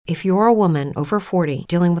If you're a woman over 40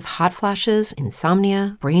 dealing with hot flashes,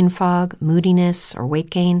 insomnia, brain fog, moodiness, or weight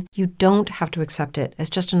gain, you don't have to accept it as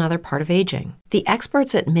just another part of aging. The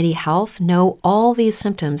experts at MIDI Health know all these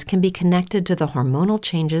symptoms can be connected to the hormonal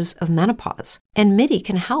changes of menopause. And MIDI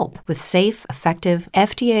can help with safe, effective,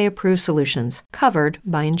 FDA-approved solutions covered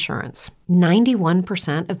by insurance.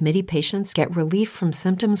 91% of MIDI patients get relief from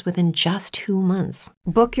symptoms within just 2 months.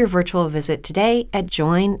 Book your virtual visit today at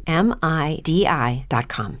joinmidi.com.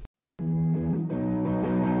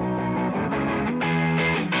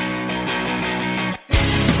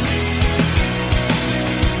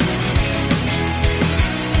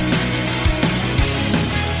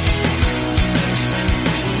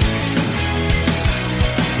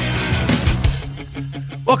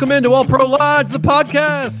 Welcome into All Pro Lodge, the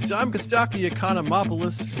podcast. I'm Kostaki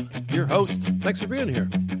Economopoulos, your host. Thanks for being here.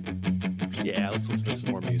 Yeah, let's listen to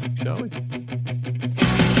some more music, shall we?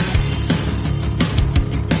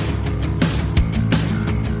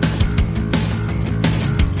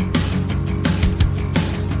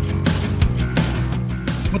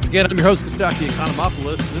 Once again, I'm your host, Kostaki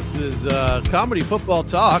Economopoulos. This is Comedy Football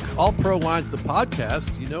Talk, All Pro Lines, the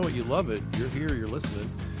podcast. You know it, you love it. You're here, you're listening.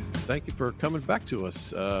 Thank you for coming back to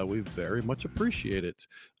us. We very much appreciate it.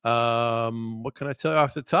 What can I tell you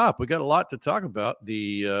off the top? We got a lot to talk about.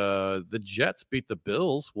 The Jets beat the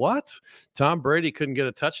Bills. What? Tom Brady couldn't get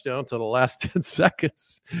a touchdown until the last 10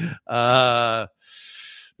 seconds. We had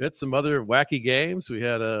some other wacky games. We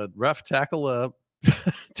had a ref tackle a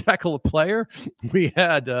player. We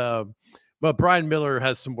had well, Brian Miller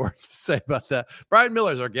has some words to say about that. Brian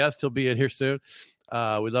Miller is our guest. He'll be in here soon.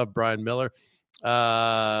 We love Brian Miller.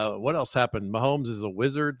 What else happened? Mahomes is a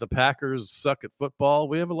wizard. The Packers suck at football.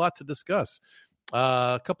 We have a lot to discuss.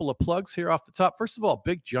 A couple of plugs here off the top. First of all,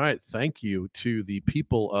 big giant thank you to the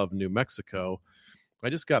people of New Mexico. I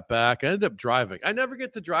just got back. I ended up driving. I never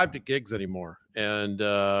get to drive to gigs anymore. And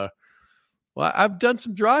well, I've done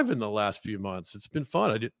some driving the last few months. It's been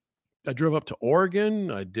fun. I drove up to Oregon.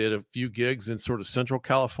 I did a few gigs in sort of Central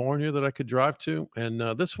California that I could drive to. And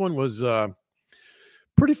this one was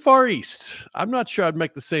pretty far east. I'm not sure I'd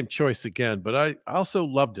make the same choice again, but I also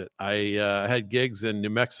loved it. I had gigs in New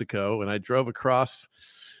Mexico, and I drove across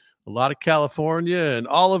a lot of California and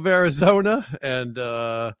all of Arizona. And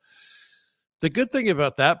the good thing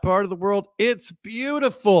about that part of the world, it's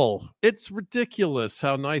beautiful. It's ridiculous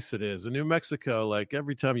how nice it is. In New Mexico, like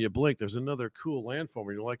every time you blink, there's another cool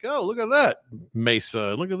landform. You're like, oh, look at that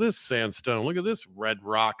mesa. Look at this sandstone. Look at this red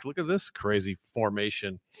rock. Look at this crazy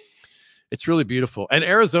formation. It's really beautiful. And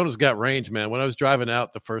Arizona's got range, man. When I was driving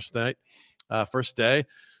out the first day,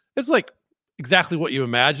 it's like exactly what you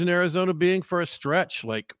imagine Arizona being for a stretch,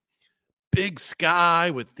 like big sky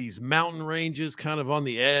with these mountain ranges kind of on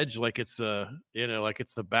the edge, like it's like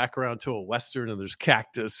it's the background to a Western, and there's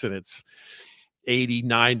cactus, and it's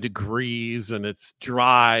 89 degrees and it's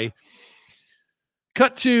dry.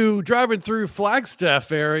 Cut to driving through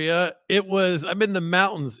Flagstaff area. I'm in the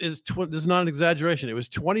mountains. This is not an exaggeration. It was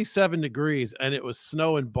 27 degrees and it was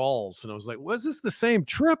snowing balls. And I was like, was this the same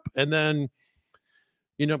trip? And then,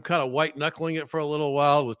 I'm kind of white knuckling it for a little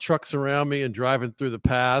while with trucks around me and driving through the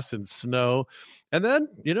pass and snow. And then,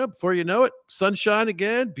 before you know it, sunshine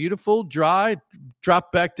again, beautiful, dry,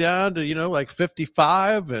 drop back down to, like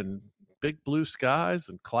 55 and big blue skies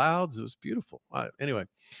and clouds. It was beautiful. Anyway.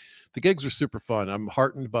 The gigs were super fun. I'm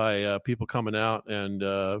heartened by people coming out and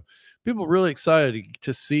people really excited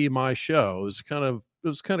to see my show. It was kind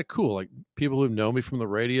of cool. Like people who know me from the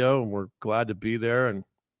radio and were glad to be there. And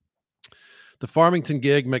the Farmington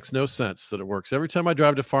gig makes no sense that it works. Every time I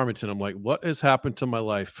drive to Farmington, I'm like, what has happened to my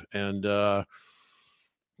life? And the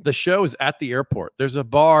show is at the airport. There's a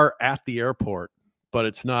bar at the airport, but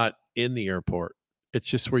it's not in the airport. It's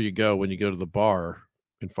just where you go when you go to the bar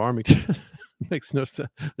in Farmington. Makes no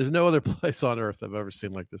sense. There's no other place on earth I've ever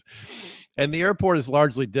seen like this. And the airport is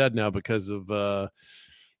largely dead now because of,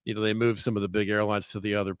 they moved some of the big airlines to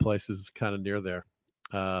the other places kind of near there.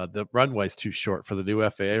 The runway's too short for the new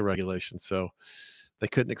FAA regulations. So they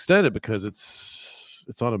couldn't extend it because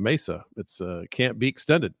it's on a mesa. It's can't be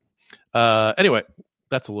extended. Anyway,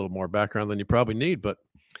 that's a little more background than you probably need, but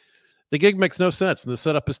the gig makes no sense, and the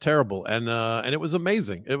setup is terrible. And it was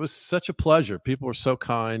amazing. It was such a pleasure. People were so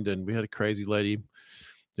kind, and we had a crazy lady.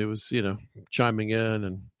 It was, chiming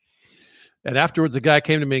in, and afterwards, the guy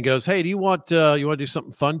came to me and goes, "Hey, do you want to do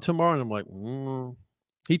something fun tomorrow?" And I'm like,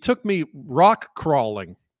 He took me rock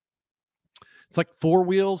crawling. It's like four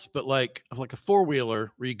wheels, but like a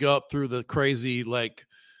four-wheeler where you go up through the crazy like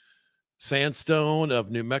sandstone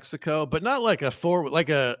of New Mexico, but not like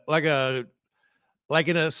like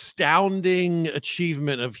an astounding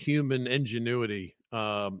achievement of human ingenuity.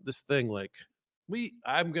 This thing, like,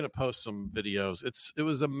 I'm going to post some videos. It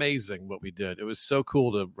was amazing what we did. It was so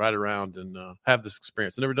cool to ride around and have this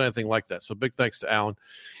experience. I've never done anything like that. So big thanks to Alan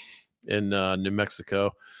in New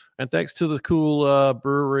Mexico. And thanks to the cool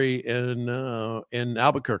brewery in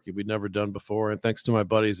Albuquerque we'd never done before. And thanks to my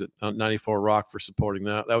buddies at 94 Rock for supporting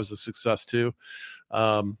that. That was a success too.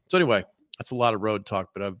 So anyway, that's a lot of road talk,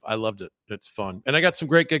 but I loved it. It's fun. And I got some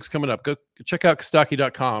great gigs coming up. Go check out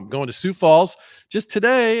Kostaki.com. Going to Sioux Falls. Just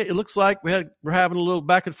today, it looks like we're having a little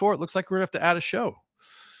back and forth. It looks like we're going to have to add a show.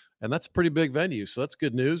 And that's a pretty big venue. So that's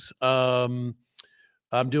good news.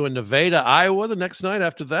 I'm doing Nevada, Iowa the next night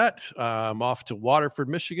after that. I'm off to Waterford,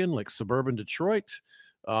 Michigan, like suburban Detroit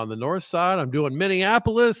on the north side. I'm doing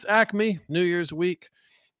Minneapolis, Acme, New Year's week.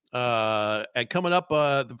 And coming up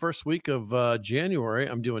the first week of January,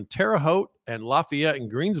 I'm doing Terre Haute and Lafayette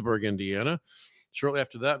and Greensburg, Indiana. Shortly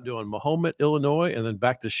after that, I'm doing Mahomet, Illinois, and then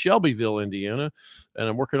back to Shelbyville, Indiana. And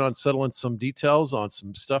I'm working on settling some details on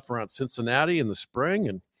some stuff around Cincinnati in the spring.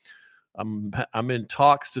 And I'm in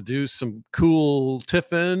talks to do some cool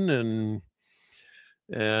Tiffin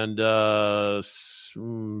and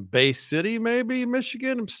Bay City, maybe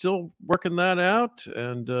Michigan. I'm still working that out,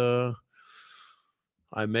 and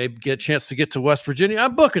I may get a chance to get to West Virginia.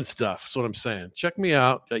 I'm booking stuff. That's what I'm saying. Check me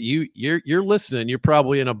out. You're listening. You're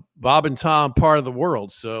probably in a Bob and Tom part of the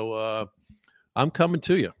world, so I'm coming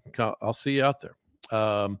to you. I'll see you out there.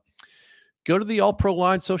 Go to the All Pro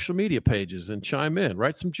Line social media pages and chime in.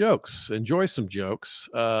 Write some jokes. Enjoy some jokes.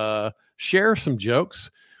 Share some jokes.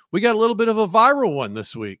 We got a little bit of a viral one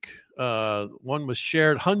this week. One was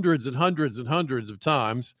shared hundreds and hundreds and hundreds of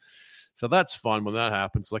times. So that's fun when that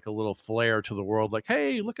happens, like a little flair to the world, like,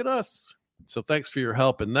 hey, look at us. So thanks for your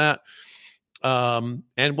help in that. And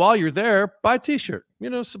while you're there, buy a t-shirt,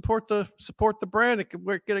 support the brand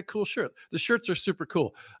and get a cool shirt. The shirts are super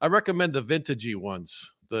cool. I recommend the vintagey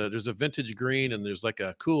ones. There's a vintage green and there's like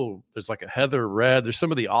a heather red. There's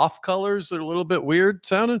some of the off colors that are a little bit weird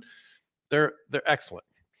sounding. They're excellent.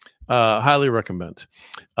 Highly recommend.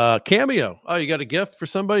 Cameo. Oh, you got a gift for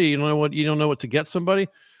somebody? You don't know what to get somebody?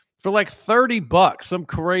 For like $30, some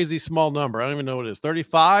crazy small number. I don't even know what it is.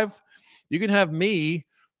 35. You can have me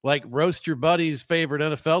like roast your buddy's favorite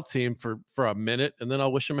NFL team for a minute, and then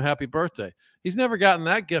I'll wish him a happy birthday. He's never gotten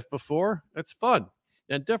that gift before. It's fun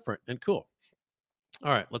and different and cool.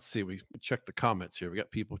 All right, let's see. We check the comments here. We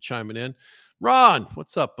got people chiming in. Ron,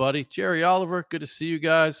 what's up, buddy? Jerry Oliver, good to see you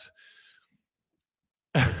guys.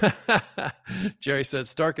 Jerry said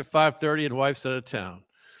Stark at 5:30 and wife's out of town.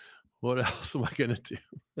 What else am I going to do?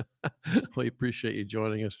 We appreciate you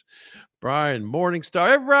joining us. Brian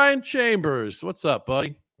Morningstar. Hey, Brian Chambers. What's up,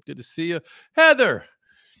 buddy? Good to see you. Heather.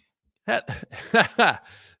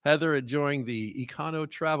 Heather enjoying the Econo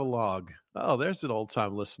Travelogue. Oh, there's an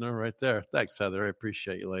old-time listener right there. Thanks, Heather. I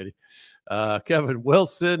appreciate you, lady. Kevin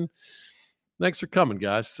Wilson. Thanks for coming,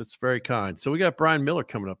 guys. That's very kind. So we got Brian Miller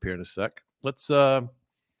coming up here in a sec. Let's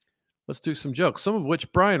do some jokes, some of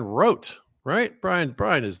which Brian wrote, right? Brian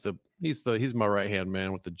is he's my right-hand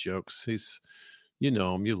man with the jokes. You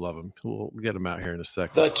know him, you love him. We'll get him out here in a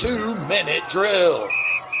second. The 2-minute drill.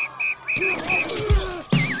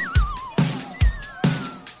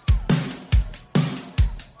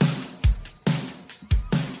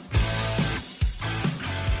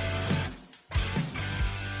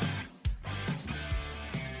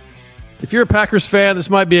 If you're a Packers fan, this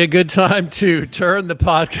might be a good time to turn the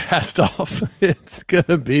podcast off. It's going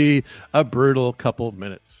to be a brutal couple of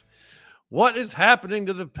minutes. What is happening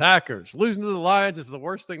to the Packers? Losing to the Lions is the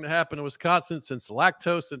worst thing to happen to Wisconsin since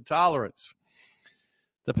lactose intolerance.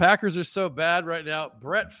 The Packers are so bad right now.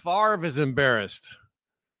 Brett Favre is embarrassed.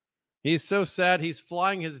 He's so sad he's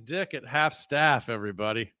flying his dick at half staff,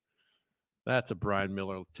 everybody. That's a Brian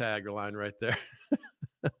Miller tagline right there.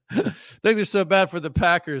 Things are so bad for the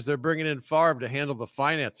Packers, they're bringing in Favre to handle the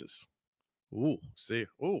finances. Ooh, see.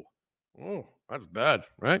 Ooh, that's bad,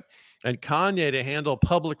 right? And Kanye to handle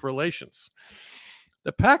public relations.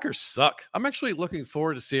 The Packers suck. I'm actually looking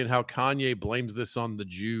forward to seeing how Kanye blames this on the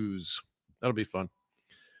Jews. That'll be fun.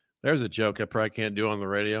 There's a joke I probably can't do on the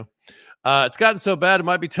radio. It's gotten so bad, it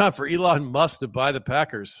might be time for Elon Musk to buy the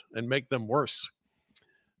Packers and make them worse.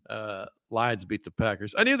 Lions beat the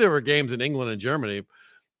Packers. I knew there were games in England and Germany,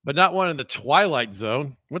 but not one in the Twilight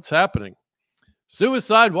Zone. What's happening?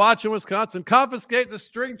 Suicide watch in Wisconsin. Confiscate the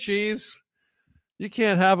string cheese. You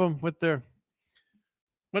can't have them with their...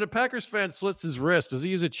 When a Packers fan slits his wrist, does he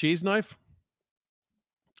use a cheese knife?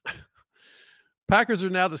 Packers are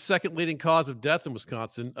now the second leading cause of death in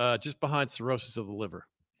Wisconsin, just behind cirrhosis of the liver.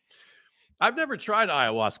 I've never tried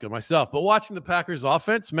ayahuasca myself, but watching the Packers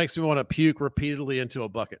offense makes me want to puke repeatedly into a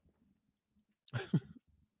bucket.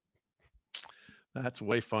 That's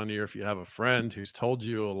way funnier if you have a friend who's told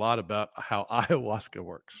you a lot about how ayahuasca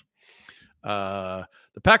works. The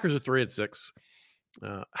Packers are 3-6.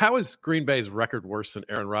 How is Green Bay's record worse than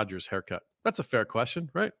Aaron Rodgers' haircut? That's a fair question,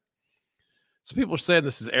 right? Some people are saying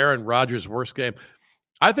this is Aaron Rodgers' worst game.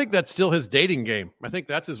 I think that's still his dating game. I think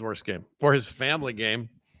that's his worst game, or his family game,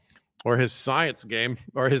 or his science game,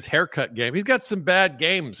 or his haircut game. He's got some bad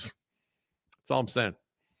games. That's all I'm saying.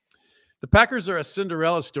 The Packers are a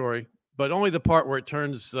Cinderella story, but only the part where it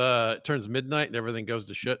turns midnight and everything goes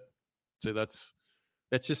to shit. See,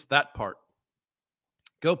 it's just that part.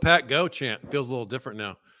 Go Pack, go chant. Feels a little different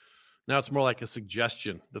now. Now it's more like a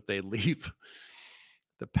suggestion that they leave.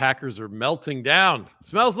 The Packers are melting down.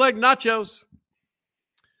 Smells like nachos.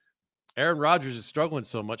 Aaron Rodgers is struggling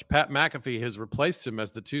so much. Pat McAfee has replaced him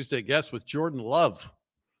as the Tuesday guest with Jordan Love.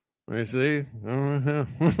 You see?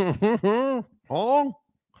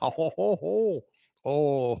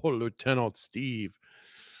 Oh, Lieutenant Steve.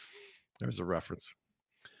 There's a reference.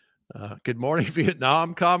 Good Morning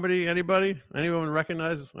Vietnam comedy. Anybody? Anyone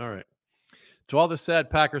recognize? All right. To all the sad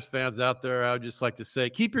Packers fans out there, I would just like to say,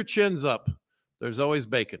 keep your chins up. There's always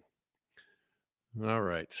bacon. All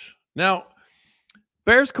right. Now,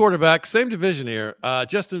 Bears quarterback, same division here.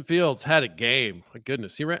 Justin Fields had a game. My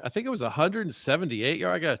goodness. He ran, I think it was 178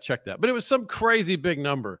 yards. I got to check that. But it was some crazy big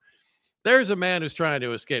number. There's a man who's trying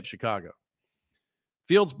to escape Chicago.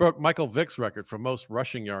 Fields broke Michael Vick's record for most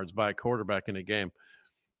rushing yards by a quarterback in a game.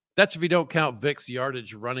 That's if you don't count Vick's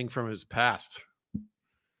yardage running from his past.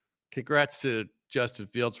 Congrats to Justin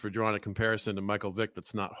Fields for drawing a comparison to Michael Vick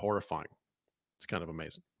that's not horrifying. It's kind of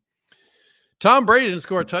amazing. Tom Brady didn't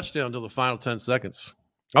score a touchdown until the final 10 seconds.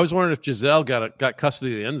 I was wondering if Giselle got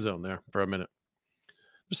custody of the end zone there for a minute.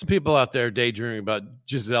 There's some people out there daydreaming about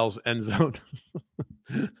Giselle's end zone.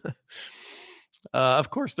 Of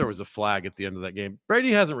course, there was a flag at the end of that game.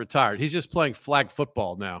 Brady hasn't retired. He's just playing flag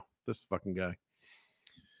football now, this fucking guy.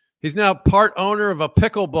 He's now part owner of a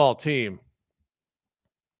pickleball team.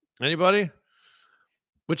 Anybody?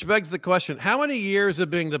 Which begs the question, how many years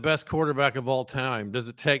of being the best quarterback of all time does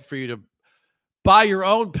it take for you to buy your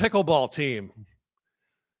own pickleball team?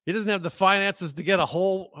 He doesn't have the finances to get a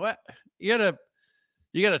whole. What? You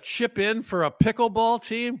gotta chip in for a pickleball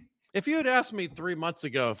team. If you had asked me 3 months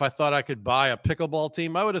ago if I thought I could buy a pickleball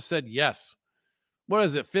team, I would have said yes. What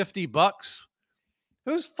is it, $50?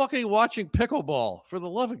 Who's fucking watching pickleball? For the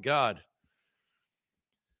love of God.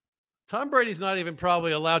 Tom Brady's not even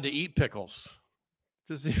probably allowed to eat pickles.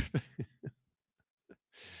 Does he?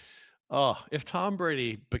 Oh, if Tom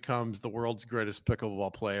Brady becomes the world's greatest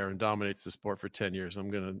pickleball player and dominates the sport for 10 years, I'm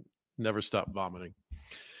going to never stop vomiting.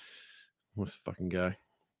 This fucking guy.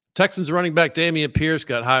 Texans running back Dameon Pierce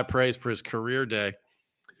got high praise for his career day.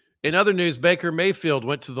 In other news, Baker Mayfield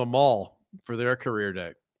went to the mall for their career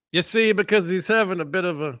day. You see, because he's having a bit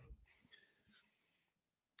of a...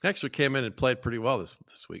 Actually came in and played pretty well this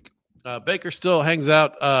week. Baker still hangs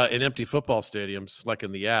out in empty football stadiums, like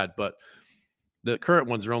in the ad, but the current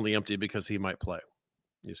ones are only empty because he might play.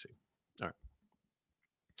 You see. All right.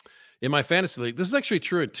 In my fantasy league, this is actually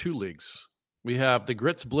true in 2 leagues. We have the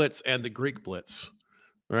Grits Blitz and the Greek Blitz.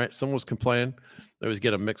 All right. Someone was complaining. They always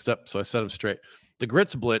get them mixed up, so I set them straight. The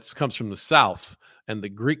Grits Blitz comes from the south, and the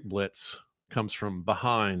Greek Blitz comes from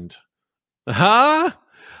behind. Ha!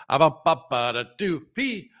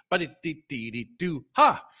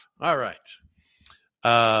 All right.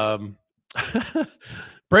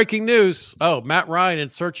 Breaking news. Oh, Matt Ryan in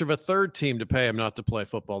search of a third team to pay him not to play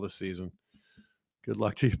football this season. Good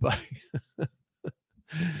luck to you, buddy.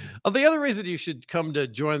 The other reason you should come to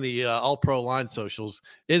join the All-Pro Line Socials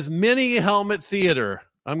is Mini Helmet Theater.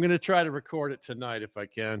 I'm going to try to record it tonight if I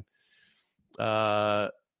can.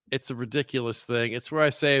 It's a ridiculous thing. It's where I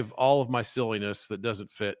save all of my silliness that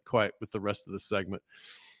doesn't fit quite with the rest of the segment.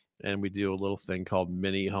 And we do a little thing called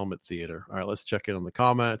Mini Helmet Theater. All right, let's check in on the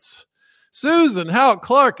comments. Susan Howard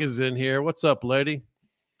Clark is in here. What's up, lady?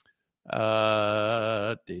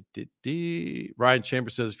 Ryan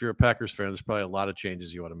Chambers says, if you're a Packers fan, there's probably a lot of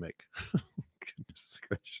changes you want to make. Goodness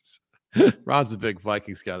gracious. Ron's a big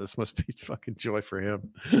Vikings guy. This must be fucking joy for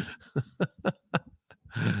him.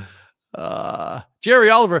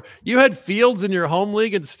 Jerry Oliver, you had Fields in your home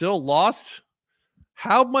league and still lost?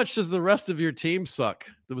 How much does the rest of your team suck?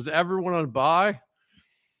 Was everyone on bye?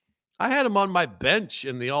 I had him on my bench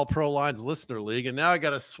in the All-Pro Lines Listener League, and now I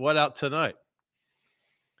got to sweat out tonight.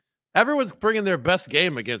 Everyone's bringing their best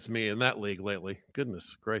game against me in that league lately.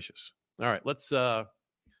 Goodness gracious. All right, let's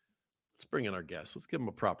Let's bring in our guest. Let's give him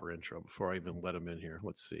a proper intro before I even let him in here.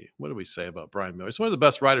 Let's see. What do we say about Brian Miller? He's one of the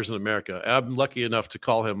best writers in America. I'm lucky enough to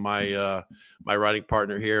call him my my writing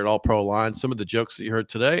partner here at All Pro Line. Some of the jokes that you heard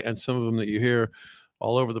today and some of them that you hear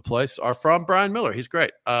all over the place are from Brian Miller. He's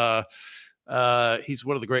great. He's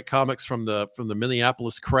one of the great comics from the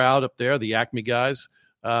Minneapolis crowd up there, the Acme guys.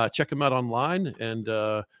 Check him out online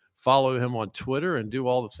and follow him on Twitter and do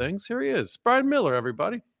all the things. Here he is, Brian Miller,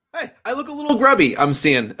 everybody. Hey, I look a little grubby, I'm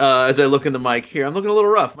seeing, as I look in the mic here. I'm looking a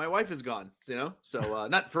little rough. My wife is gone, so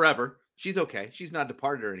not forever. She's okay. She's not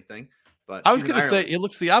departed or anything. But I was going to say, it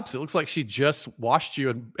looks the opposite. It looks like she just washed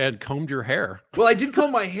you and combed your hair. Well, I did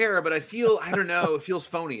comb my hair, but I don't know. It feels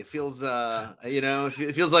phony. It feels,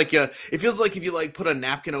 it feels like if you like put a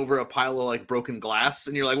napkin over a pile of like broken glass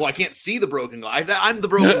and you're like, well, I can't see the broken glass. I'm the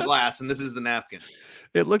broken glass and this is the napkin.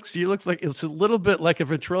 You look like it's a little bit like a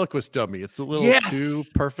ventriloquist dummy. It's a little too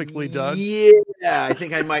perfectly done. Yeah, I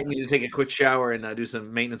think I might need to take a quick shower and do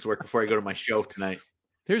some maintenance work before I go to my show tonight.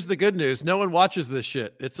 Here's the good news: no one watches this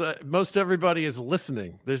shit. It's most everybody is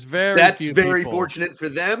listening. There's very fortunate for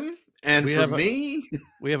them and for me.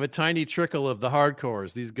 We have a tiny trickle of the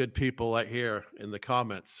hardcores. These good people right here in the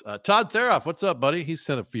comments. Todd Theroff, what's up, buddy? He's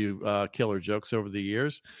sent a few killer jokes over the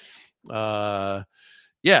years.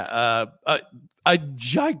 A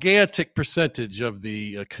gigantic percentage of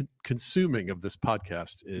the consuming of this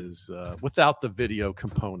podcast is without the video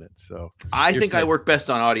component. So I think I work best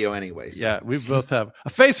on audio anyway. So. Yeah, we both have a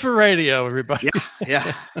face for radio, everybody.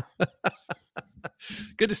 Yeah.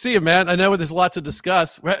 Good to see you, man. I know there's a lot to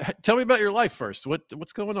discuss. Tell me about your life first.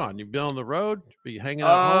 What's going on? You've been on the road? Are you hanging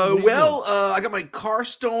out? I got my car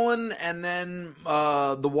stolen, and then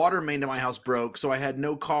the water main to my house broke, so I had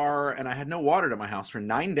no car and I had no water to my house for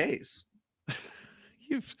 9 days.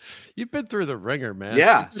 You've been through the ringer, man.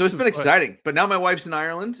 Yeah, so it's been exciting. But now my wife's in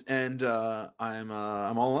Ireland, and I'm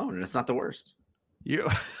all alone, and it's not the worst.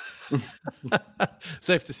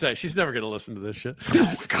 Safe to say, she's never going to listen to this shit.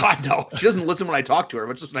 Oh, God, no. She doesn't listen when I talk to her,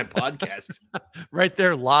 but just when I podcast. Right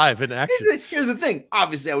there, live in action. Here's the thing.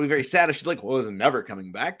 Obviously, I would be very sad if she's like, well, it's never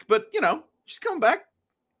coming back. But, she's coming back.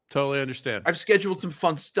 Totally understand. I've scheduled some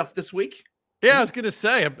fun stuff this week. Yeah, I was going to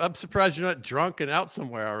say, I'm surprised you're not drunk and out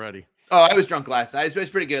somewhere already. Oh, I was drunk last night. It was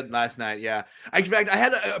pretty good last night. Yeah. In fact, I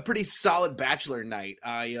had a pretty solid bachelor night.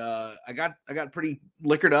 I got pretty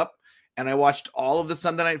liquored up, and I watched all of the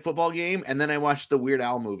Sunday Night Football game, and then I watched the Weird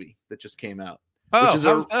Al movie that just came out. Oh,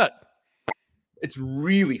 how's that? It's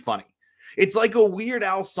really funny. It's like a Weird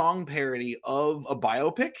Al song parody of a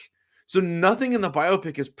biopic. So nothing in the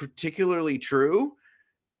biopic is particularly true.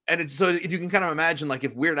 And it's so if you can kind of imagine, like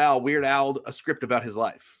if Weird Al a script about his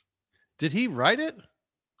life. Did he write it?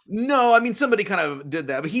 No, I mean, somebody kind of did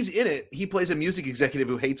that, but he's in it. He plays a music executive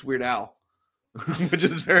who hates Weird Al, which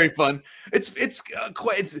is very fun. It's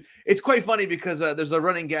quite funny because there's a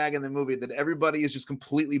running gag in the movie that everybody is just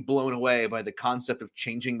completely blown away by the concept of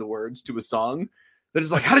changing the words to a song. That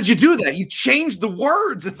is like, how did you do that? You changed the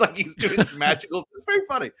words. It's like he's doing this magical. It's very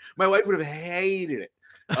funny. My wife would have hated it.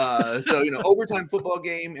 So overtime football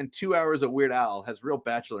game and 2 hours of Weird Al has real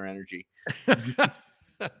bachelor energy.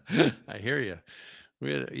 I hear you.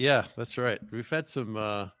 Yeah, that's right. We've had some.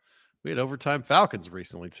 We had overtime Falcons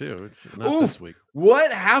recently too. It's not this week.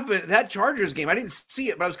 What happened? That Chargers game, I didn't see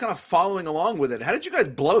it, but I was kind of following along with it. How did you guys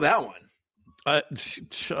blow that one?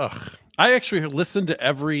 I actually listened to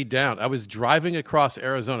every down. I was driving across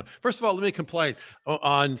Arizona. First of all, let me complain.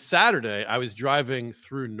 On Saturday, I was driving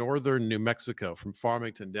through northern New Mexico from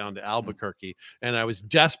Farmington down to Albuquerque, and I was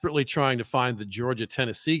desperately trying to find the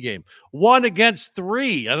Georgia-Tennessee game.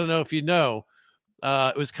 1-3. I don't know if you know.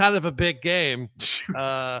 It was kind of a big game,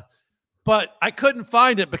 but I couldn't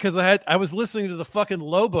find it because I was listening to the fucking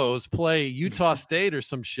Lobos play Utah State or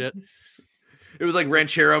some shit. It was like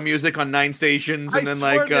ranchero music on 9 stations, and then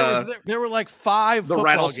like there were like 5. The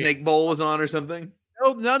Rattlesnake Bowl was on or something.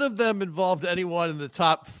 No, none of them involved anyone in the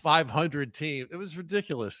top 500 team. It was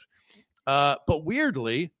ridiculous. But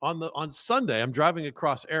weirdly, on Sunday, I'm driving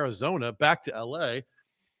across Arizona back to LA,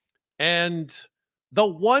 and the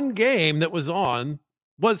one game that was on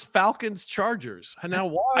was Falcons Chargers. And now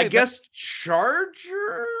why? I guess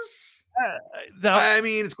Chargers? I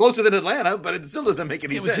mean, it's closer than Atlanta, but it still doesn't make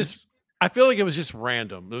any sense. I feel like it was just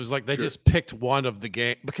random. It was like they just picked one of the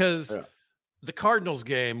game because the Cardinals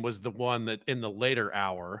game was the one that in the later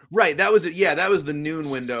hour. Right. That was it. Yeah, that was the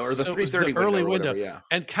noon window or the 3:30 early window. Yeah.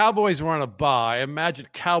 And Cowboys were on a bye. I imagine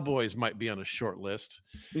Cowboys might be on a short list.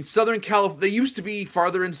 I mean, Southern California, they used to be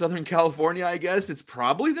farther in Southern California, I guess. It's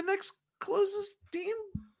probably the next closest team.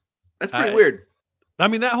 That's pretty weird. I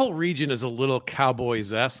mean, that whole region is a little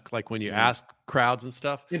Cowboys-esque, like when you ask crowds and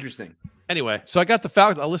stuff. Interesting. Anyway, so I got the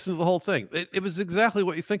Falcons. I listened to the whole thing. It was exactly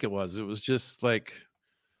what you think it was. It was just like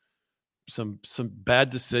some bad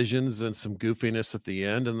decisions and some goofiness at the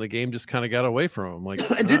end, and the game just kind of got away from him. Like,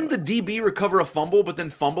 and didn't the DB recover a fumble, but then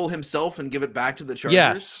fumble himself and give it back to the Chargers?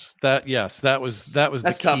 Yes, that was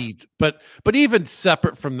That's the key. tough. But even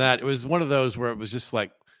separate from that, it was one of those where it was just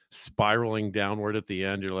like spiraling downward at the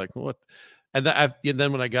end. You're like, what? And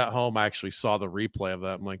then when I got home, I actually saw the replay of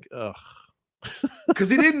that. I'm like, ugh. Because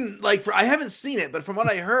he didn't I haven't seen it, but from what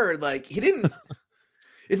I heard, like he didn't.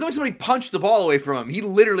 It's not like somebody punched the ball away from him. He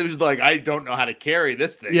literally was like, I don't know how to carry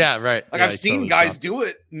this thing. Yeah, right. Like yeah, I've seen totally guys do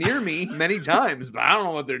it near me many times, but I don't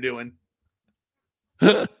know what they're doing.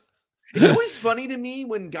 It's always funny to me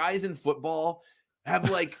when guys in football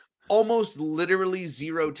have like almost literally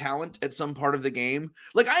zero talent at some part of the game.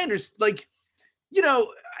 Like I understand, like, you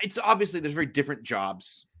know, it's obviously there's very different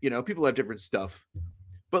jobs. You know, people have different stuff,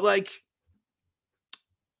 but like,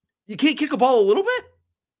 you can't kick a ball a little bit.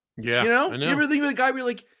 Yeah, you know? I know. You ever think of a guy where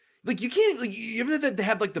like you can't, like, you ever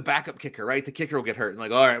have like the backup kicker, right? The kicker will get hurt and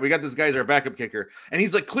like, all right, we got this guy as our backup kicker, and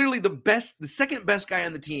he's like clearly the second best guy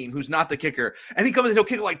on the team who's not the kicker, and he comes and he'll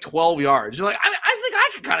kick like 12 yards. You're like, I think I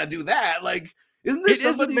could kind of do that. Like, isn't there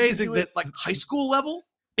somebody amazing who can do it, like high school level?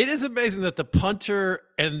 It is amazing that the punter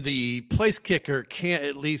and the place kicker can't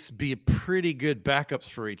at least be pretty good backups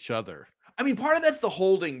for each other. I mean, part of that's the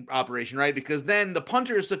holding operation, right? Because then the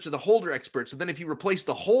punter is such the holder expert. So then if you replace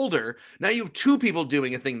the holder, now you have two people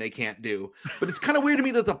doing a thing they can't do. But it's kind of weird to me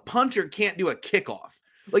that the punter can't do a kickoff.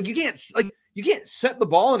 Like you can't set the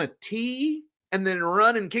ball in a tee and then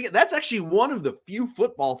run and kick it. That's actually one of the few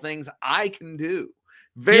football things I can do.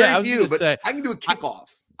 Very few, but I can do a kickoff.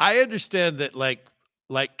 I understand that like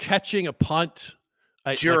catching a punt,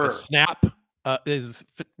 sure. like a snap,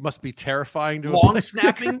 must be terrifying to long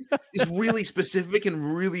snapping is really specific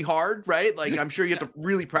and really hard, right? Like I'm sure you have to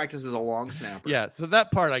really practice as a long snapper. Yeah, so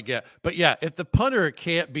that part I get. But yeah, if the punter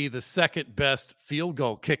can't be the second best field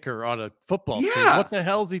goal kicker on a football team, what the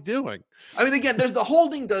hell is he doing? I mean, again, there's the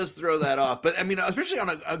holding does throw that off, but I mean, especially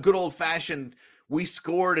on a good old fashioned, we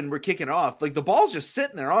scored and we're kicking off. Like the ball's just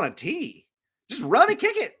sitting there on a tee. Just run and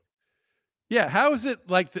kick it. Yeah, how is it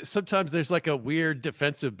like that? Sometimes there's like a weird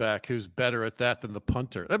defensive back who's better at that than the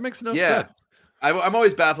punter? That makes no sense. I'm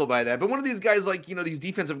always baffled by that. But one of these guys, like, you know, these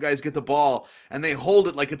defensive guys get the ball and they hold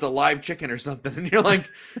it like it's a live chicken or something. And you're like,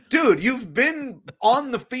 dude, you've been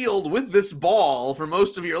on the field with this ball for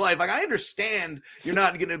most of your life. Like, I understand you're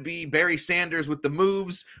not going to be Barry Sanders with the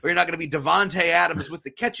moves, or you're not going to be Devontae Adams with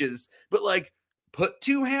the catches. But, like, put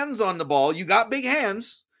two hands on the ball. You got big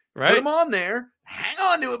hands. Right? Put them on there. Hang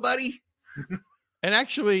on to it, buddy. And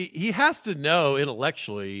actually, he has to know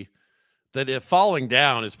intellectually that if falling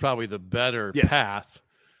down is probably the better path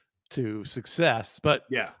to success. But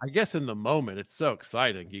I guess in the moment, it's so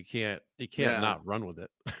exciting. You can't not run with it.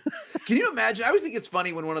 Can you imagine? I always think it's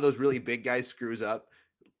funny when one of those really big guys screws up.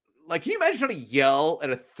 Like, can you imagine trying to yell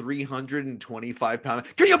at a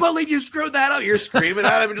 325-pound? Can you believe you screwed that up? You're screaming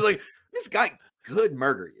at him and you're like, this guy could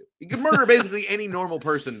murder you. He could murder basically any normal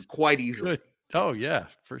person quite easily. Good. Oh yeah,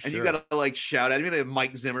 for sure. And you gotta like shout at him. You know,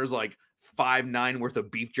 Mike Zimmer's like 5'9" worth of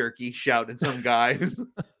beef jerky shouting at some guys.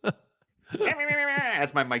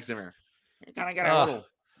 That's my Mike Zimmer. Kind of got a little.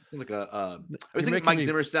 Sounds like a. I was thinking Mike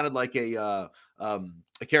Zimmer sounded like a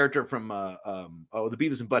character from the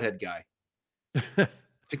Beavis and Butthead guy,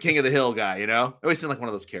 the King of the Hill guy. You know, I always sound like one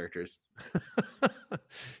of those characters.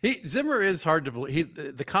 Zimmer is hard to believe.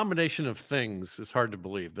 The combination of things is hard to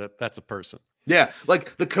believe that's a person. Yeah,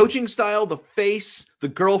 like the coaching style, the face, the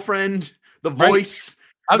girlfriend, the voice.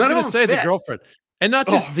 I was going to say the girlfriend, and not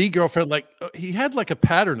just the girlfriend. Like he had like a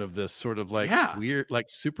pattern of this sort of like weird, like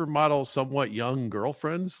supermodel, somewhat young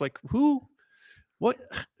girlfriends. Like what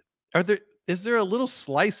are there? Is there a little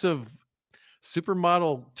slice of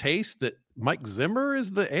supermodel taste that Mike Zimmer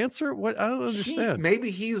is the answer? What? I don't understand.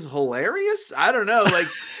 Maybe he's hilarious. I don't know. Like,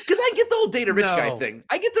 because I get the whole date a rich guy thing.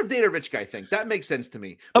 I get the date a rich guy thing. That makes sense to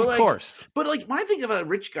me. But of course. But like, when I think of a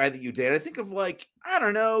rich guy that you date, I think of like, I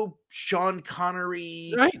don't know, Sean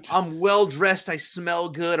Connery. Right. I'm well dressed. I smell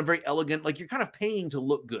good. I'm very elegant. Like, you're kind of paying to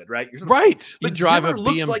look good, right? Right. But you drive Zimmer a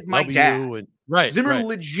looks BMW like my dad. Right. Zimmer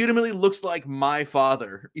legitimately looks like my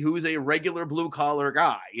father, who is a regular blue collar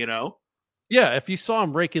guy. You know. Yeah, if you saw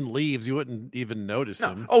him raking leaves, you wouldn't even notice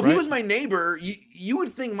him. Oh, if he was my neighbor, you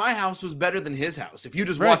would think my house was better than his house if you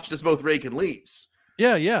just watched us both raking leaves.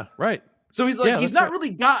 Yeah, right. So he's like, he's not really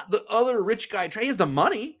got the other rich guy trait. He has the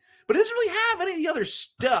money, but he doesn't really have any of the other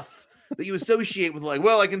stuff that you associate with like,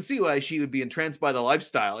 well, I can see why she would be entranced by the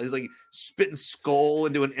lifestyle. He's like spitting skull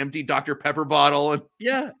into an empty Dr. Pepper bottle. And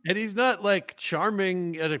yeah. And he's not like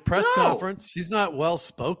charming at a press conference. He's not well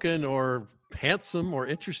spoken or handsome or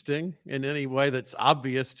interesting in any way that's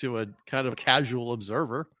obvious to a kind of casual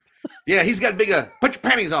observer. Yeah, he's got big put your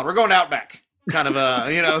panties on, we're going out back kind of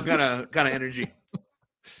kind of energy.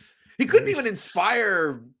 He couldn't even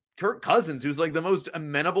inspire Kirk Cousins, who's like the most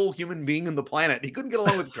amenable human being on the planet. He couldn't get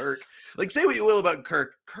along with Kirk. Like, say what you will about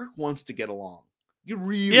Kirk wants to get along. He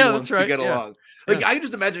really wants to get along. Like, I can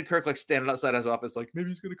just imagine Kirk like standing outside his office, like, maybe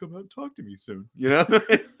he's gonna come out and talk to me soon. You know?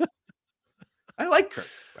 I like Kirk,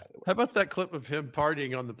 by the way. How about that clip of him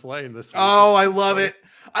partying on the plane this week? Oh, I love it.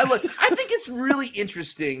 I think it's really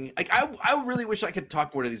interesting. Like, I really wish I could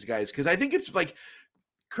talk more to these guys, because I think it's like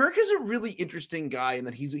Kirk is a really interesting guy in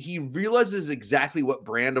that he realizes exactly what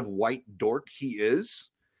brand of white dork he is.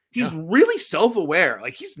 He's really self-aware.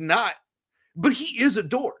 Like, he's not, but he is a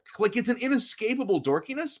dork. Like, it's an inescapable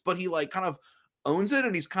dorkiness, but he like kind of owns it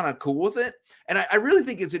and he's kind of cool with it. And I really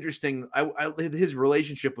think it's interesting. His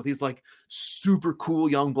relationship with these like super cool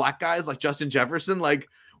young black guys like Justin Jefferson, like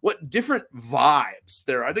what different vibes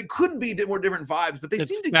there are. They couldn't be more different vibes, but they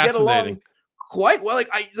seem to get along quite well. Like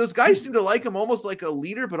those guys seem to like him almost like a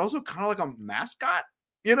leader, but also kind of like a mascot,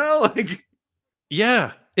 you know? Like,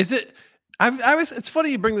 yeah. Is it? It's funny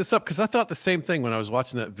you bring this up, because I thought the same thing when I was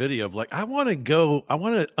watching that video of like, I want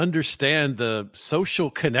to understand the social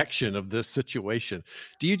connection of this situation.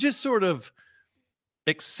 Do you just sort of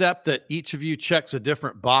accept that each of you checks a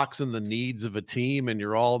different box in the needs of a team and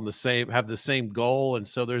you're all have the same goal? And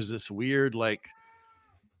so there's this weird, like,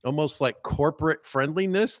 almost like corporate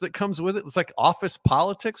friendliness that comes with it. It's like office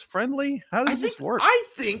politics friendly. How does this work? I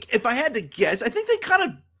think if I had to guess, I think they kind of,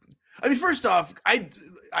 I mean, first off,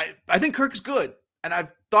 I think Kirk's good, and I've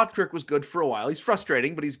thought Kirk was good for a while. He's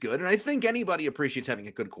frustrating, but he's good, and I think anybody appreciates having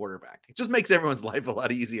a good quarterback. It just makes everyone's life a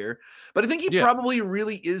lot easier. But I think he probably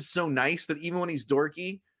really is so nice that even when he's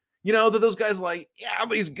dorky, you know, that those guys like, yeah,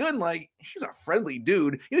 but he's good. And like, he's a friendly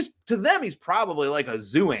dude. To them, he's probably like a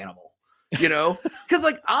zoo animal, you know, because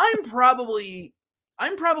like I'm probably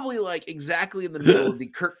like exactly in the middle of the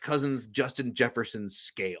Kirk Cousins, Justin Jefferson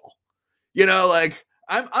scale, you know, like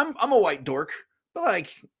I'm a white dork. But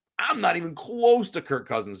like, I'm not even close to Kirk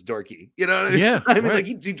Cousins dorky. You know what I mean? Yeah. I mean, like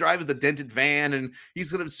he drives the dented van and he's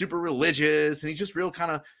sort of super religious and he's just real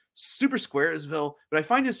kind of super squaresville. But I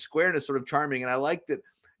find his squareness sort of charming. And I like that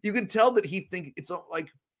you can tell that he thinks it's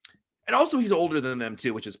like, and also he's older than them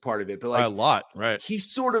too, which is part of it. But like a lot, right?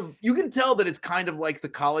 He's sort of, you can tell that it's kind of like the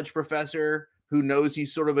college professor who knows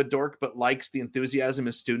he's sort of a dork, but likes the enthusiasm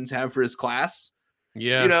his students have for his class.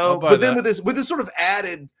 Yeah. You know, but then with this sort of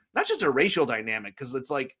added, not just a racial dynamic, because it's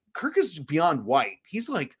like Kirk is beyond white. He's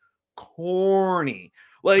like corny.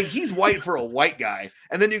 Like he's white for a white guy.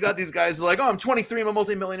 And then you got these guys like, oh, I'm 23, I'm a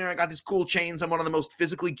multimillionaire. I got these cool chains. I'm one of the most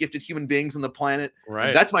physically gifted human beings on the planet.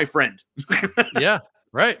 Right. That's my friend. Yeah.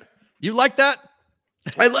 Right. You like that?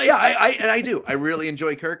 I do. I really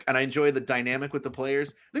enjoy Kirk, and I enjoy the dynamic with the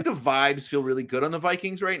players. I think the vibes feel really good on the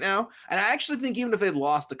Vikings right now. And I actually think even if they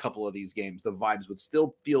lost a couple of these games, the vibes would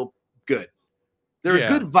still feel good. They're a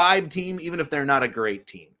good vibe team, even if they're not a great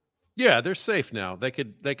team. Yeah, they're safe now. They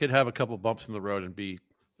could have a couple bumps in the road and be.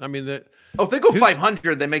 I mean, if they go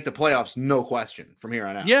 500, they make the playoffs, no question, from here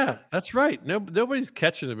on out. Yeah, that's right. Nobody's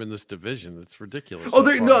catching them in this division. It's ridiculous. Oh,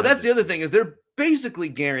 that's the other thing is they're basically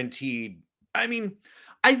guaranteed. I mean,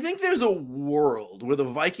 I think there's a world where the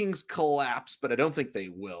Vikings collapse, but I don't think they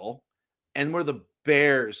will, and where the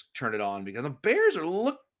Bears turn it on, because the Bears are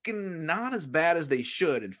looking not as bad as they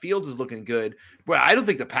should, and Fields is looking good. But I don't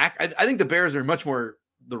think I think the Bears are much more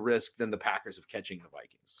the risk than the Packers of catching the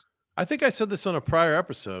Vikings. I think I said this on a prior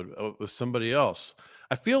episode with somebody else.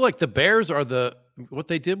 I feel like the Bears are what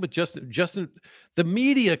they did with Justin. The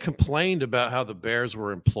media complained about how the Bears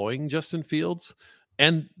were employing Justin Fields,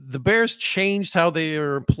 and the Bears changed how they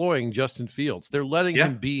are employing Justin Fields. They're letting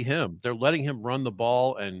him be him. They're letting him run the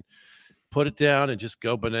ball and put it down and just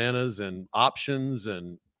go bananas and options.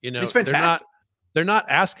 And, you know, he's fantastic. They're not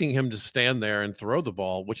asking him to stand there and throw the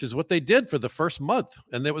ball, which is what they did for the first month,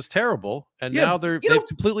 and it was terrible. And now they've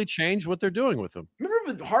completely changed what they're doing with him.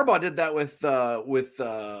 Remember Harbaugh did that with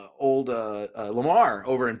old Lamar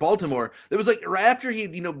over in Baltimore. It was like right after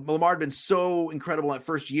Lamar had been so incredible that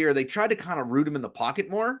first year, they tried to kind of root him in the pocket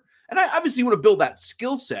more. And I obviously want to build that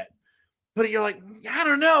skill set, but you're like, I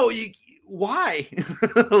don't know, why?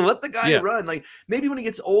 Let the guy run. Like maybe when he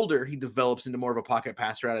gets older, he develops into more of a pocket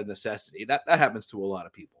passer out of necessity. That happens to a lot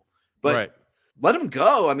of people. But let him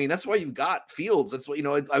go. I mean, that's why you've got Fields. That's what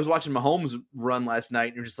I was watching Mahomes run last night,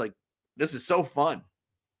 and you're just like, this is so fun.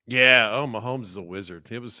 Yeah. Oh, Mahomes is a wizard.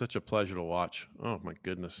 It was such a pleasure to watch. Oh my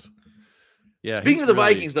goodness. Yeah. Speaking of the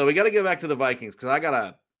Vikings, though, we got to get back to the Vikings because I got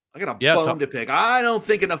a bone to pick. I don't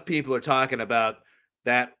think enough people are talking about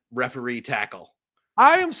that referee tackle.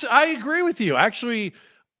 I agree with you. Actually,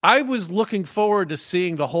 I was looking forward to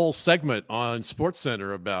seeing the whole segment on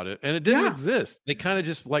SportsCenter about it, and it didn't exist. They kind of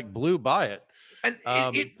just like blew by it. And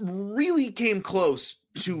it really came close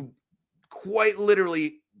to quite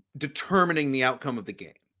literally determining the outcome of the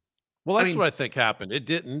game. Well, that's what I think happened. It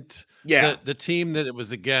didn't. Yeah. The team that it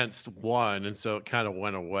was against won, and so it kind of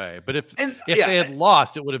went away. But if they had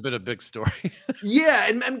lost, it would have been a big story. Yeah,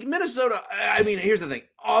 and Minnesota, I mean, here's the thing.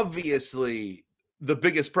 Obviously, the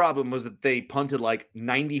biggest problem was that they punted like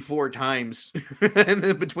 94 times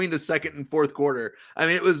between the second and fourth quarter. I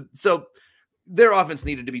mean, it was so their offense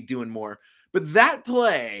needed to be doing more. But that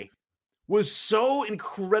play was so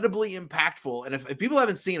incredibly impactful. And if people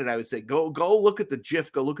haven't seen it, I would say go look at the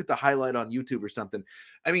GIF, go look at the highlight on YouTube or something.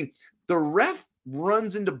 I mean, the ref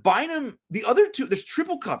runs into Bynum. The other two, there's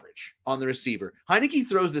triple coverage on the receiver. Heineke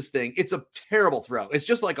throws this thing. It's a terrible throw. It's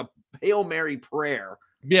just like a Hail Mary prayer.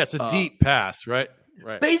 Yeah, it's a deep pass, right?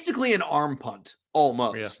 Right. Basically an arm punt,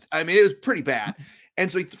 almost. Yeah. I mean, it was pretty bad.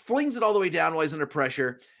 And so he flings it all the way down while he's under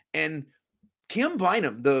pressure. And Cam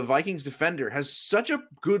Bynum, the Vikings defender, has such a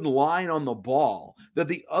good line on the ball that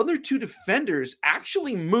the other two defenders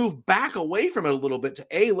actually move back away from it a little bit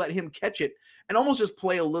to let him catch it and almost just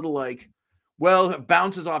play a little like, well, it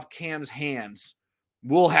bounces off Cam's hands.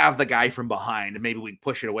 We'll have the guy from behind and maybe we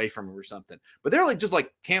push it away from him or something. But they're just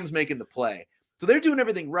like Cam's making the play. So they're doing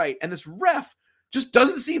everything right. And this ref just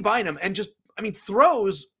doesn't see Bynum and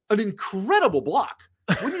throws an incredible block.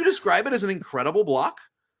 Wouldn't you describe it as an incredible block?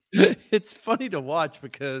 It's funny to watch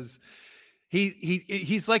because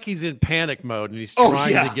he's like he's in panic mode and he's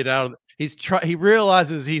trying to get out of he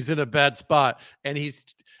realizes he's in a bad spot and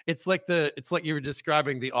it's like you were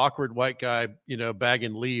describing the awkward white guy,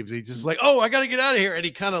 bagging leaves. He's just like, oh, I got to get out of here. And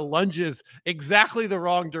he kind of lunges exactly the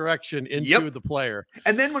wrong direction into the player.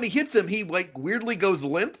 And then when he hits him, he like weirdly goes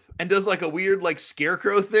limp and does like a weird like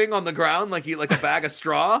scarecrow thing on the ground, like a bag of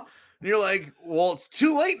straw. And you're like, well, it's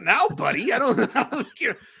too late now, buddy. I don't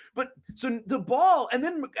care. But so the ball, and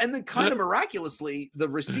then kind of miraculously, the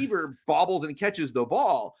receiver bobbles and catches the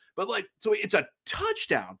ball. But so it's a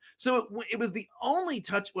touchdown. So it was the only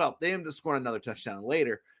touch. Well, they ended up scoring another touchdown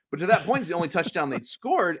later. But to that point, it's the only touchdown they'd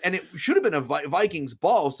scored. And it should have been a Vikings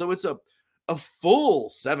ball. So it's a full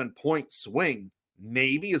 7-point swing,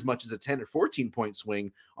 maybe as much as a 10 or 14-point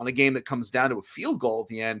swing on a game that comes down to a field goal at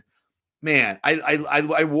the end. Man,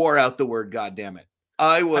 I wore out the word "God damn it."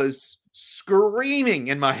 I was screaming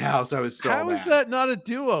in my house. I was so How mad. Is that not a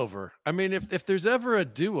do-over? I mean, if there's ever a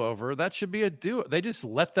do-over, that should be a do. They just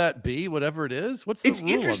let that be whatever it is. What's the rule on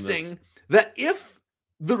this? It's interesting that if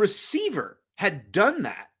the receiver had done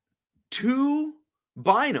that to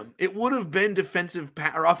Bynum, it would have been defensive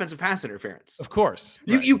or offensive pass interference. Of course.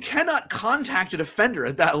 You cannot contact a defender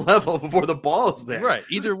at that level before the ball is there. Right.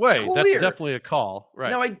 Either way, that's definitely a call. Right.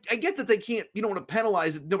 Now, I get that they can't, you don't want to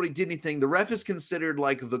penalize, nobody did anything. The ref is considered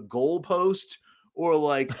like the goalpost or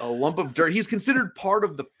like a lump of dirt. He's considered part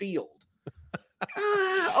of the field.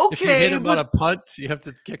 Okay. If you hit him on a punt, you have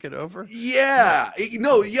to kick it over? Yeah.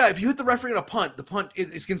 If you hit the referee on a punt, the punt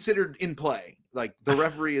is considered in play. Like the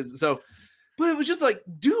referee is so... But it was just like,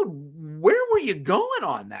 dude, where were you going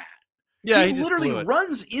on that? Yeah, he literally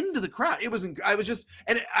runs into the crowd.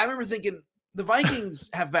 I remember thinking the Vikings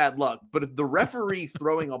have bad luck, but if the referee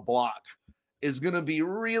throwing a block is going to be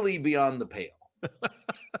really beyond the pale,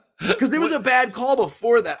 because there was a bad call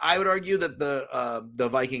before that. I would argue that the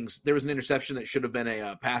Vikings, there was an interception that should have been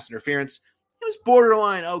a pass interference. It was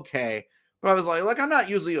borderline okay, but I was like, I'm not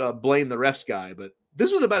usually a blame the refs guy, but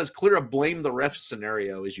this was about as clear a blame the refs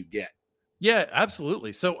scenario as you get. Yeah,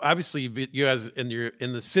 absolutely. So obviously, you guys in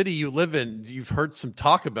the city you live in, you've heard some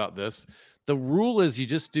talk about this. The rule is you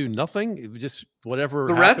just do nothing, just whatever.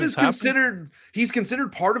 The ref is considered. He's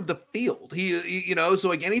considered part of the field. He so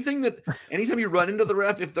like anything anytime you run into the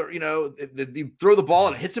ref, if you throw the ball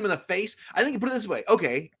and it hits him in the face. I think you put it this way.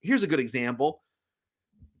 Okay, here's a good example.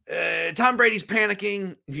 Tom Brady's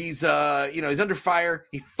panicking. He's he's under fire.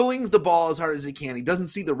 He flings the ball as hard as he can. He doesn't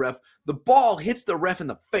see the ref. The ball hits the ref in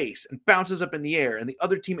the face and bounces up in the air, and the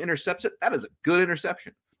other team intercepts it. That is a good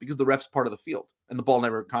interception because the ref's part of the field and the ball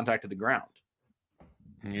never contacted the ground.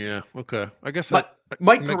 Yeah. Okay. I guess. But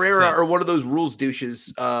Mike Pereira or one of those rules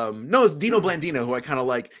douches. No, it's Dino Blandino, who I kind of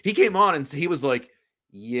like. He came on and he was like,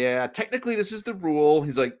 "Yeah, technically this is the rule."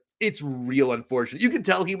 He's like, "It's real unfortunate." You could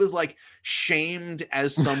tell he was like shamed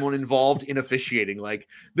as someone involved in officiating. Like,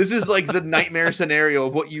 this is like the nightmare scenario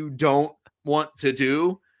of what you don't want to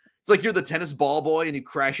do. It's like you're the tennis ball boy and you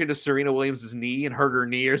crash into Serena Williams' knee and hurt her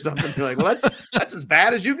knee or something. You're like, well, that's as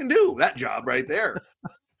bad as you can do. That job right there.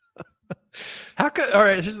 How could? All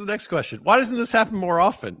right, here's the next question. Why doesn't this happen more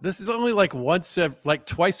often? This is only like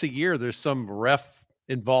twice a year. There's some ref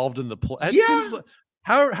involved in the play. Yeah.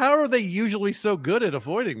 How are they usually so good at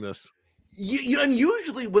avoiding this? And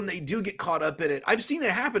usually when they do get caught up in it, I've seen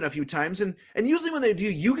it happen a few times, and usually when they do,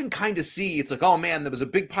 you can kind of see it's like, oh man, there was a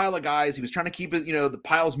big pile of guys. He was trying to keep it, the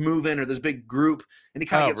pile's moving, or this big group, and he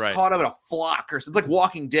kind of gets caught up in a flock, or it's like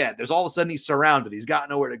Walking Dead. There's all of a sudden he's surrounded. He's got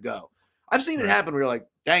nowhere to go. I've seen it happen where you're like,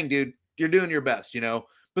 dang, dude, you're doing your best,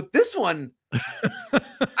 But this one,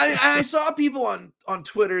 I saw people on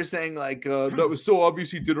Twitter saying like, that was so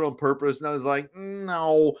obvious he did it on purpose. And I was like,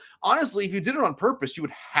 no, honestly, if you did it on purpose, you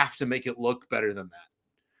would have to make it look better than that.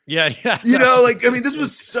 Yeah. This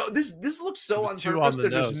was so, this looks so on purpose.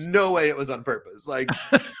 There's just no way it was on purpose. Like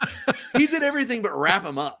he did everything but wrap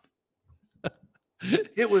him up.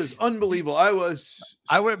 It was unbelievable.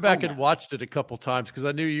 I went back and watched it a couple times because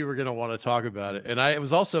I knew you were going to want to talk about it. And I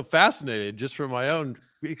was also fascinated just from my own.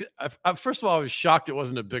 First of all, I was shocked it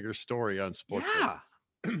wasn't a bigger story on sports. Yeah.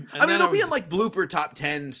 I mean, it'll be in like blooper top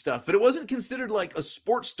 10 stuff, but it wasn't considered like a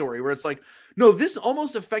sports story where it's like, no, this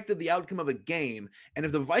almost affected the outcome of a game. And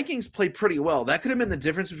if the Vikings play pretty well, that could have been the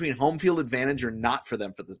difference between home field advantage or not for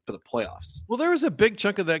them for the playoffs. Well, there was a big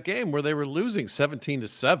chunk of that game where they were losing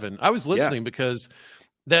 17-7. I was listening because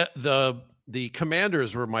the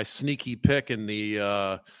Commanders were my sneaky pick in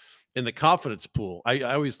the confidence pool. I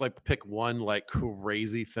always like to pick one like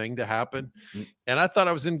crazy thing to happen. And I thought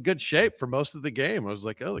I was in good shape for most of the game. I was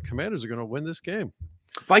like, oh, the Commanders are going to win this game.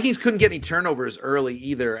 Vikings couldn't get any turnovers early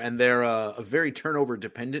either. And they're a very turnover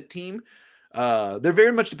dependent team. They're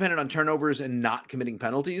very much dependent on turnovers and not committing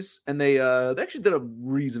penalties. And they actually did a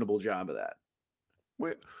reasonable job of that.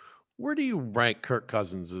 Where do you rank Kirk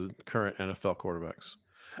Cousins' current NFL quarterbacks?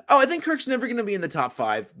 Oh, I think Kirk's never going to be in the top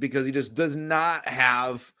 5 because he just does not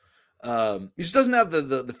have he just doesn't have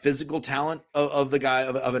the physical talent of the guy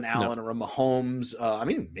of an Allen or a Mahomes. I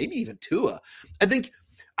mean, maybe even Tua. I think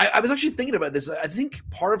I was actually thinking about this. I think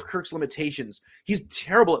part of Kirk's limitations, he's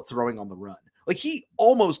terrible at throwing on the run. Like he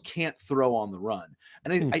almost can't throw on the run.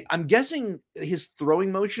 And I'm guessing his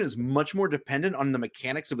throwing motion is much more dependent on the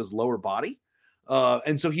mechanics of his lower body.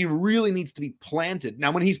 And so he really needs to be planted.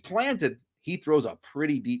 Now, when he's planted, he throws a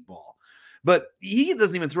pretty deep ball, but he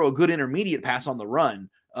doesn't even throw a good intermediate pass on the run.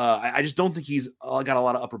 I just don't think he's got a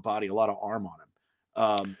lot of upper body, a lot of arm on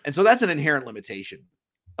him. And so that's an inherent limitation.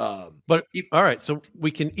 But all right, so we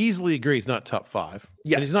can easily agree he's not top 5.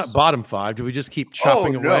 Yes. And he's not bottom 5. Do we just keep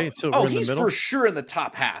chopping away until we're in the middle? He's for sure in the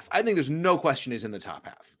top half. I think there's no question he's in the top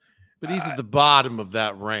half. But he's at the bottom of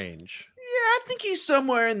that range. Yeah, I think he's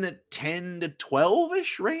somewhere in the 10 to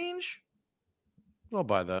 12-ish range. I'll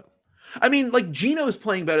buy that. I mean, like Geno's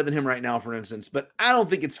playing better than him right now, for instance, but I don't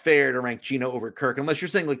think it's fair to rank Geno over Kirk unless you're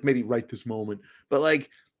saying like maybe right this moment. But like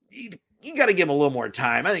you got to give him a little more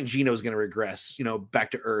time. I think Geno's going to regress,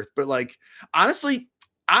 back to earth. But like honestly,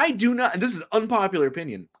 I do not, and this is an unpopular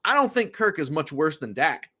opinion, I don't think Kirk is much worse than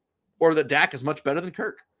Dak, or that Dak is much better than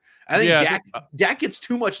Kirk. I think Dak gets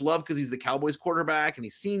too much love because he's the Cowboys quarterback and he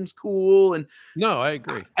seems cool. And no, I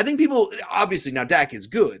agree. I think people obviously now Dak is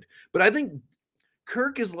good, but I think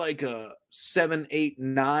Kirk is like a 7, 8,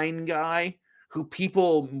 9 guy who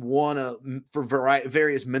people want to, for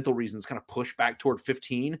various mental reasons, kind of push back toward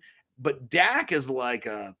 15. But Dak is like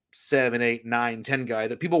a 7, 8, 9, 10 guy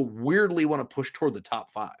that people weirdly want to push toward the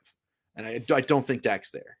top 5. And I don't think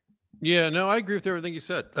Dak's there. Yeah, no, I agree with everything you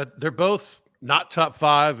said. They're both not top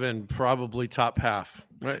 5 and probably top half.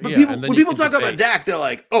 Right? But when people talk about Dak, they're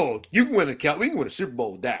like, "Oh, we can win a Super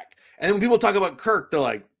Bowl with Dak." And then when people talk about Kirk, they're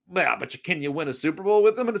like, "Yeah, but can you win a Super Bowl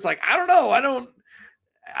with him?" And it's like, I don't know.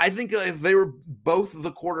 I think if they were both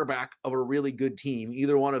the quarterback of a really good team,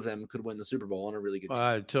 either one of them could win the Super Bowl on a really good team.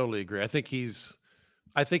 I totally agree. I think he's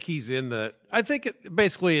in the. I think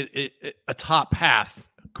basically a top half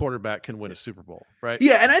quarterback can win a Super Bowl, right?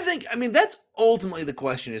 Yeah, and that's ultimately the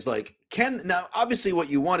question is like, now obviously what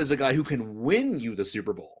you want is a guy who can win you the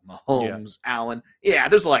Super Bowl. Mahomes, Allen. Yeah,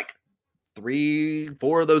 there's like 3,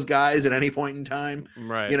 4 of those guys at any point in time.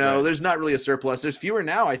 Right. There's not really a surplus. There's fewer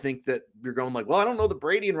now, I think, that you're going like, well, I don't know, the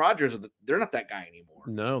Brady and Rodgers, they're not that guy anymore.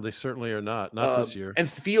 No, they certainly are not. Not this year. And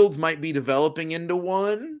Fields might be developing into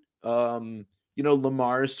one.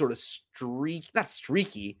 Lamar's sort of not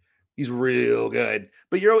streaky. He's real good.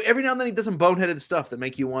 But every now and then he does some boneheaded stuff that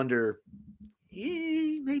make you wonder,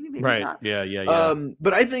 maybe right. not. Yeah.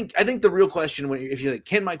 But I think the real question, if you're like,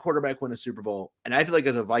 can my quarterback win a Super Bowl? And I feel like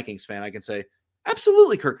as a Vikings fan, I can say,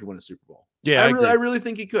 absolutely, Kirk could win a Super Bowl. Yeah, I really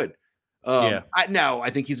think he could. I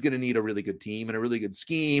think he's going to need a really good team and a really good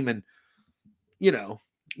scheme, and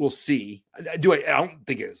we'll see. I don't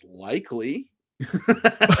think it's likely.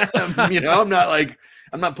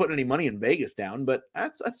 I'm not putting any money in Vegas down, but I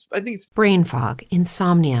think it's Brain fog,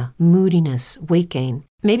 insomnia, moodiness, weight gain.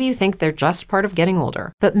 Maybe you think they're just part of getting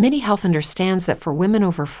older, but MIDI Health understands that for women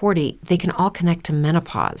over 40, they can all connect to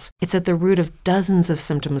menopause. It's at the root of dozens of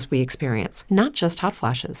symptoms we experience, not just hot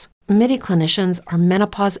flashes. MIDI clinicians are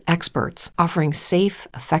menopause experts, offering safe,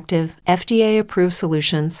 effective, FDA-approved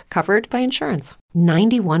solutions covered by insurance.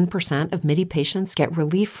 91% of MIDI patients get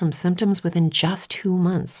relief from symptoms within just 2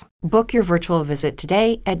 months. Book your virtual visit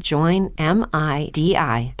today at joinmidi.com.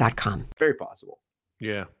 very possible.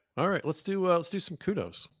 Yeah. All right. Let's do some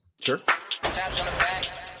kudos. Sure. Taps on the back.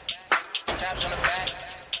 Taps on the back.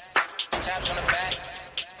 Taps on the back.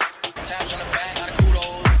 Taps on the back. Lot of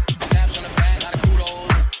kudos. Taps on the back. Lot of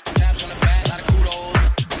kudos. Taps on the back. Lot of kudos.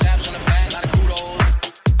 Taps on the back. Lot of kudos.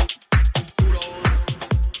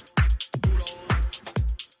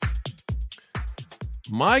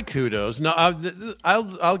 My kudos. No,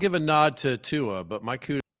 I'll give a nod to Tua, but my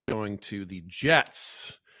kudos is going to the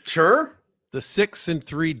Jets. Sure. The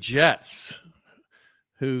 6-3 Jets,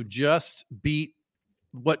 who just beat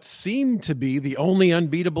what seemed to be the only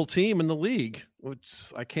unbeatable team in the league,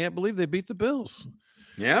 which I can't believe they beat the Bills.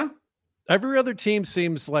 Yeah. Every other team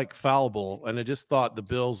seems like fallible, and I just thought the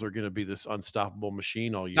Bills are going to be this unstoppable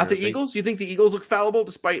machine all year. Not the Eagles? You think the Eagles look fallible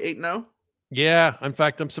despite 8-0? Yeah. In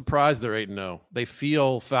fact, I'm surprised they're 8-0. They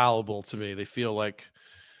feel fallible to me. They feel like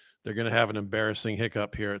they're going to have an embarrassing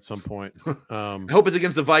hiccup here at some point. I hope it's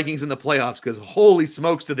against the Vikings in the playoffs, because holy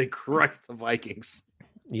smokes, did they crush the Vikings?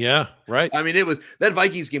 Yeah, right. I mean, that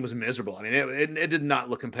Vikings game was miserable. I mean, it did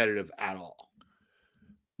not look competitive at all.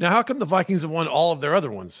 Now, how come the Vikings have won all of their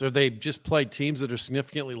other ones? Or they just played teams that are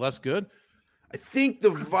significantly less good? I think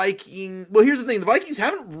the well, here's the thing. The Vikings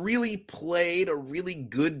haven't really played a really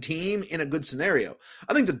good team in a good scenario.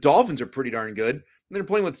 I think the Dolphins are pretty darn good. And they're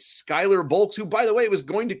playing with Skylar Bolks, who, by the way, was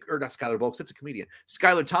going to, or not Skylar Bolks, that's a comedian,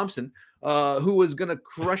 Skylar Thompson, who was going to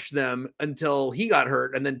crush them until he got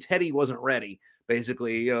hurt, and then Teddy wasn't ready,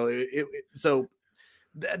 basically. So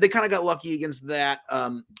they kind of got lucky against that.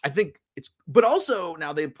 I think but also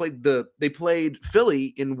now they played Philly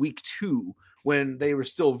in week 2 when they were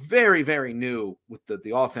still very, very new with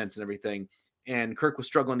the offense and everything. And Kirk was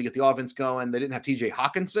struggling to get the offense going. They didn't have TJ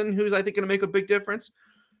Hawkinson, who's, I think, going to make a big difference.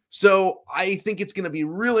 So I think it's going to be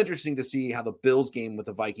real interesting to see how the Bills game with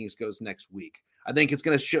the Vikings goes next week. I think it's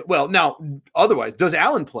going to show. Well, now, otherwise, does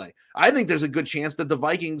Allen play? I think there's a good chance that the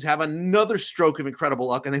Vikings have another stroke of incredible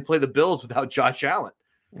luck and they play the Bills without Josh Allen.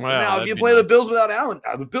 Wow, now, if you play the Bills without Allen,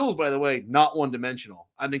 the Bills, by the way, not one-dimensional.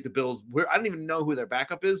 I think the Bills, I don't even know who their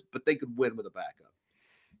backup is, but they could win with a backup.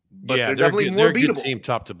 But yeah, they're definitely good, more they're a beatable. good team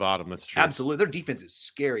top to bottom. That's true. Absolutely. Their defense is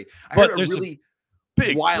scary. I But heard there's a really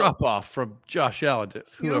big wild drop off from Josh Allen to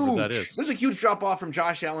whoever that is. There's a huge drop off from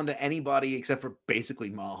Josh Allen to anybody except for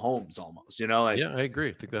basically Mahomes almost, Yeah, I agree.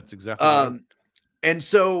 I think that's exactly right. And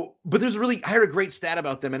so, but I heard a great stat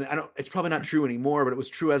about them, and it's probably not true anymore, but it was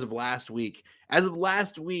true as of last week. As of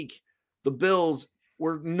last week, the Bills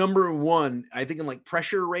were number 1, I think, in like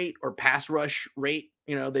pressure rate or pass rush rate.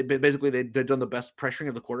 They'd done the best pressuring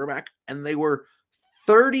of the quarterback, and they were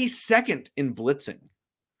 32nd in blitzing.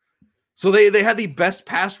 So they had the best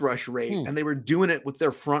pass rush rate, and they were doing it with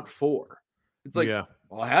their front 4. It's like,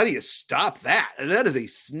 well, how do you stop that? And that is a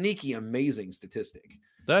sneaky, amazing statistic.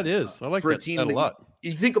 That is. I like that stat a lot.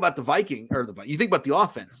 You think about the Viking, you think about the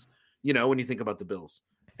offense, when you think about the Bills.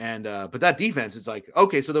 And but that defense, it's like,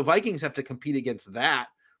 okay, so the Vikings have to compete against that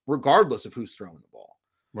regardless of who's throwing the ball.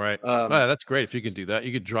 Right. That's great. If you can do that,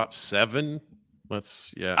 you could drop 7.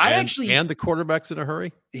 That's and the quarterback's in a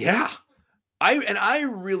hurry. Yeah. I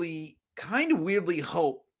really kind of weirdly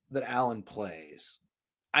hope that Allen plays.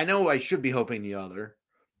 I know I should be hoping the other,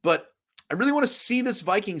 but I really want to see this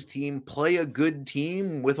Vikings team play a good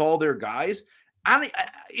team with all their guys.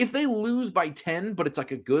 If they lose by 10, but it's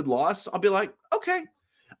like a good loss, I'll be like, okay.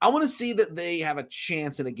 I want to see that they have a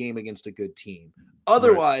chance in a game against a good team.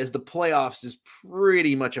 Otherwise, the playoffs is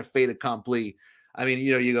pretty much a fait accompli. I mean,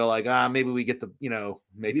 you go like, maybe we get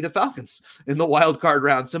maybe the Falcons in the wild card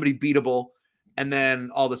round, somebody beatable. And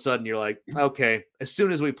then all of a sudden you're like, okay, as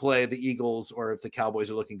soon as we play the Eagles or if the Cowboys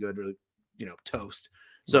are looking good, we're, toast.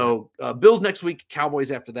 So Bills next week, Cowboys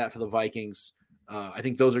after that for the Vikings. I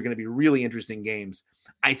think those are going to be really interesting games.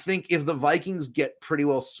 I think if the Vikings get pretty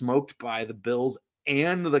well smoked by the Bills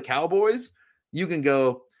and the Cowboys, you can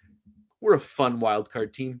go, we're a fun wild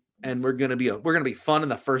card team, and we're going to be fun in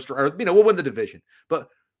the first, or we'll win the division, but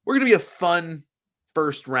we're going to be a fun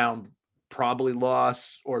first round, probably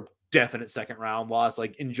loss or definite second round loss.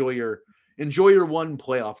 Like enjoy your one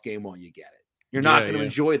playoff game while you get it. You're not going to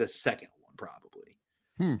enjoy the second one probably.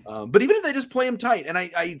 But even if they just play them tight, and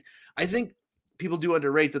I think people do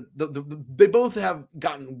underrate that they both have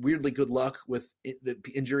gotten weirdly good luck with the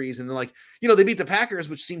injuries, and then like they beat the Packers,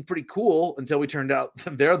 which seemed pretty cool until we turned out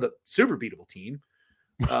they're the super beatable team.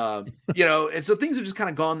 And so things have just kind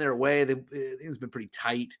of gone their way. Things been pretty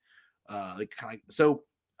tight. I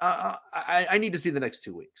need to see the next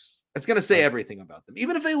 2 weeks. It's going to say everything about them.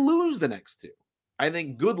 Even if they lose the next two, I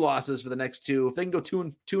think good losses for the next two. If they can go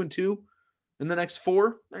 2-2 in the next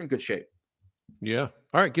 4, they're in good shape. Yeah.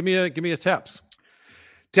 All right. Give me a taps.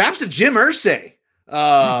 Taps to Jim Irsay.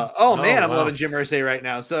 I'm loving Jim Irsay right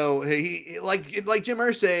now. So he like Jim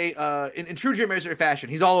Irsay, in true Jim Irsay fashion,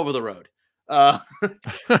 he's all over the road.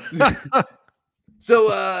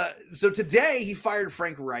 So today he fired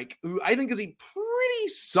Frank Reich, who I think is a pretty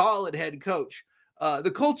solid head coach.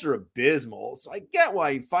 The Colts are abysmal, so I get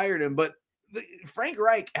why he fired him. But Frank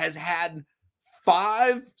Reich has had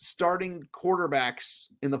 5 starting quarterbacks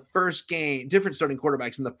in the first game, different starting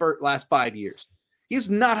quarterbacks in the last 5 years. He's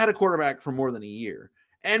not had a quarterback for more than a year.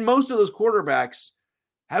 And most of those quarterbacks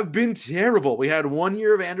have been terrible. We had 1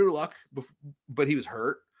 year of Andrew Luck, but he was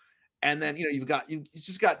hurt. And then, you got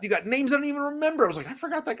names I don't even remember. I was like, I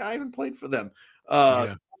forgot that guy even played for them.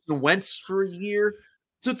 Wentz for a year.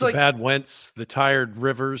 So it's like bad Wentz, the tired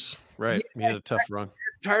Rivers, right? Yeah, he had a tough run.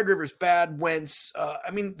 Tired Rivers, bad Wentz.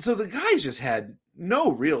 So the guys just had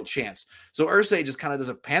no real chance. So Irsay just kind of does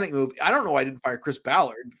a panic move. I don't know why I didn't fire Chris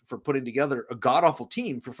Ballard for putting together a god-awful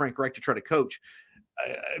team for Frank Reich to try to coach.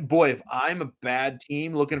 Boy, if I'm a bad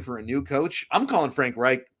team looking for a new coach, I'm calling Frank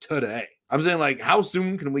Reich today. I'm saying, like, how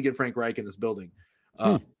soon can we get Frank Reich in this building?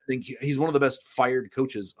 I think he's one of the best fired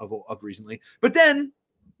coaches of recently. But then,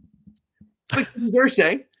 like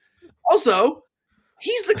Irsay, also,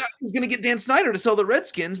 he's the guy who's going to get Dan Snyder to sell the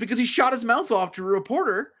Redskins because he shot his mouth off to a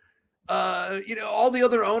reporter. All the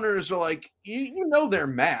other owners are like, they're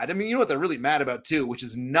mad. I mean, you know what they're really mad about too, which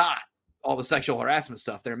is not all the sexual harassment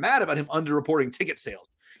stuff. They're mad about him underreporting ticket sales.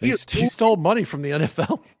 He stole money from the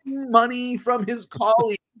NFL. Money from his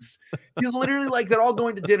colleagues. He's literally like, they're all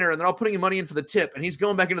going to dinner and they're all putting money in for the tip, and he's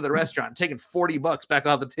going back into the restaurant and taking $40 back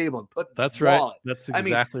off the table and putting. That's right. Wallet. That's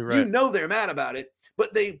exactly right. They're mad about it,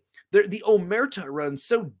 but the omerta runs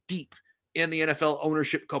so deep in the NFL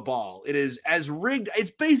ownership cabal. It is as rigged. It's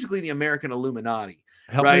basically the American Illuminati.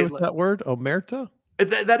 Help me with that word, omerta.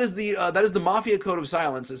 That is the mafia code of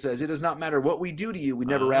silence that says it does not matter what we do to you. We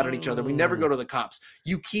never rat at each other. We never go to the cops.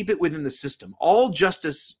 You keep it within the system. All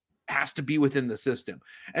justice has to be within the system.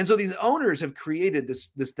 And so these owners have created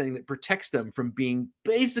this thing that protects them from being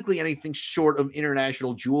basically anything short of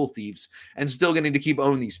international jewel thieves and still getting to keep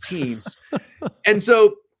owning these teams. And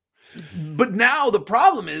so, but now the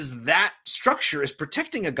problem is that structure is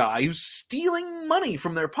protecting a guy who's stealing money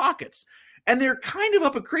from their pockets. And they're kind of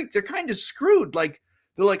up a creek. They're kind of screwed. Like,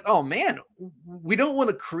 they're like, oh man, we don't want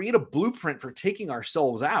to create a blueprint for taking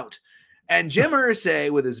ourselves out. And Jim Irsay,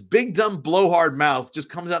 with his big, dumb, blowhard mouth, just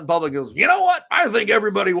comes out in public and goes, you know what? I think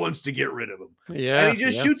everybody wants to get rid of him. Yeah. And he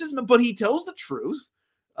just shoots his, but he tells the truth.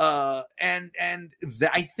 I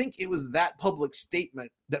think it was that public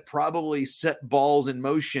statement that probably set balls in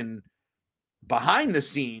motion behind the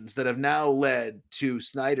scenes that have now led to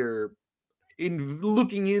Snyder in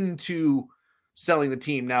looking into selling the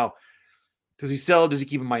team. Now, does he sell? Does he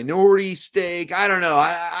keep a minority stake? I don't know.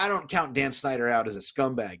 I don't count Dan Snyder out as a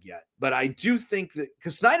scumbag yet, but I do think that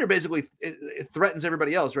because Snyder basically it threatens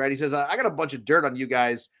everybody else, right? He says, I got a bunch of dirt on you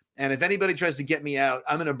guys, and if anybody tries to get me out,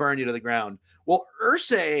 I'm going to burn you to the ground. Well,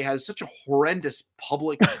 Irsay has such a horrendous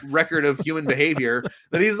public record of human behavior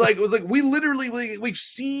that we've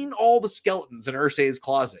seen all the skeletons in Irsay's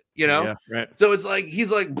closet, Yeah, right. So it's like,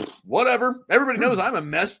 he's like, whatever. Everybody knows I'm a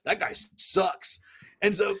mess. That guy sucks.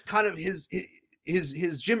 And so kind of his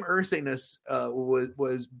Jim Irsay-ness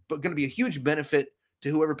was going to be a huge benefit to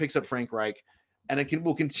whoever picks up Frank Reich. And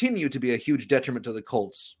will continue to be a huge detriment to the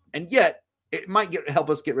Colts. And yet it might help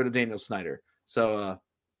us get rid of Daniel Snyder. So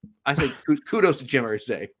I say kudos to Jim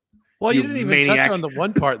Irsay. Well, you didn't even touch on the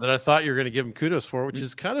one part that I thought you were going to give him kudos for, which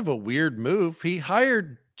is kind of a weird move. He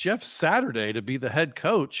hired Jeff Saturday to be the head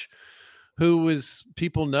coach, who is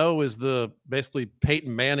people know is the basically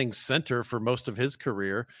Peyton Manning center for most of his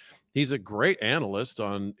career. He's a great analyst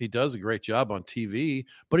he does a great job on TV,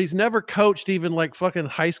 but he's never coached even like fucking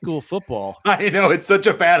high school football. I know, it's such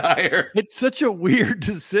a bad hire. It's such a weird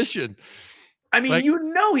decision. I mean,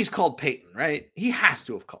 he's called Peyton, right? He has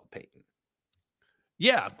to have called Peyton.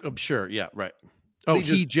 Yeah, I'm sure. Yeah, right. Oh,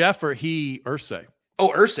 Jeff or he Irsay? Oh,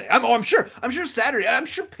 Irsay. I'm sure. I'm sure Saturday. I'm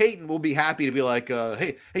sure Peyton will be happy to be like,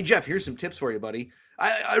 hey, Jeff, here's some tips for you, buddy.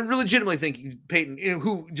 I really legitimately think Peyton,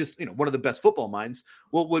 who just one of the best football minds,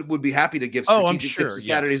 would be happy to give strategic tips to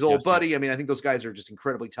Saturday's old buddy. Yes. I mean, I think those guys are just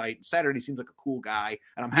incredibly tight. Saturday seems like a cool guy,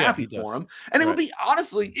 and I'm happy for him. And it would be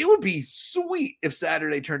it would be sweet if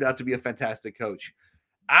Saturday turned out to be a fantastic coach.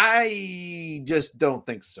 I just don't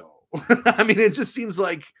think so. I mean, it just seems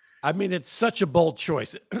like. I mean, it's such a bold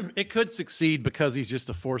choice. It could succeed because he's just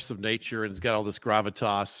a force of nature and he's got all this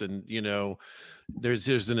gravitas, and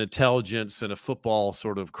there's an intelligence and a football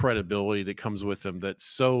sort of credibility that comes with him that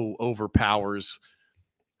so overpowers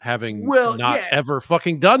having ever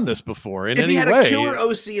fucking done this before in any way. If he had a killer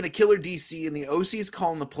OC and a killer DC and the OC's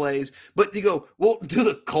calling the plays, but you go, well, do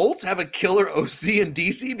the Colts have a killer OC and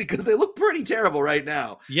DC? Because they look pretty terrible right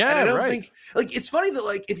now. Yeah, and I don't think, it's funny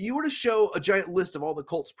that if you were to show a giant list of all the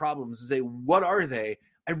Colts problems and say, what are they?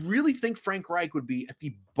 I really think Frank Reich would be at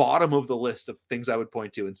the bottom of the list of things I would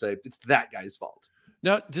point to and say, it's that guy's fault.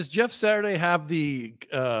 Now, does Jeff Saturday have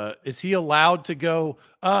is he allowed to go,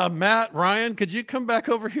 Matt, Ryan, could you come back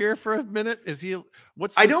over here for a minute?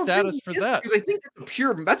 What's the status for that? Because I think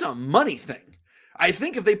that's a money thing. I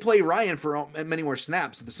think if they play Ryan for many more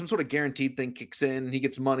snaps, some sort of guaranteed thing kicks in, he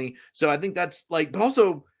gets money. So I think that's but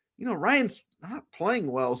also, Ryan's not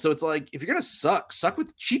playing well. So it's like, if you're going to suck with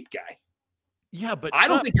the cheap guy. Yeah, but I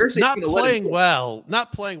don't think you're not playing well.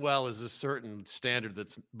 Not playing well is a certain standard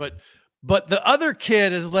But the other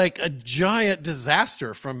kid is like a giant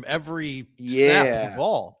disaster from every snap of the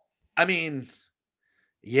ball. I mean,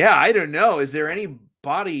 I don't know. Is there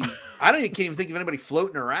anybody? Can't even think of anybody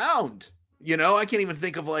floating around. I can't even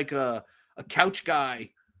think of like a couch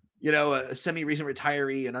guy, a semi-recent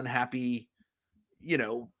retiree, an unhappy,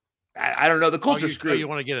 I don't know. The Colts are screwed. You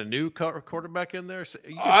want to get a new quarterback in there?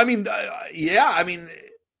 I mean,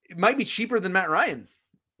 it might be cheaper than Matt Ryan.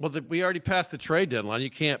 Well, we already passed the trade deadline. You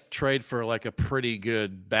can't trade for like a pretty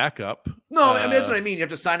good backup. No, I mean, that's what I mean. You have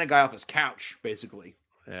to sign a guy off his couch, basically.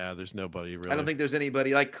 Yeah, there's nobody really. I don't think there's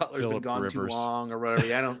anybody like Cutler's been gone too long or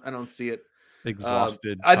whatever. I don't see it.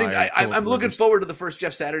 Exhausted. I think I'm looking forward to the first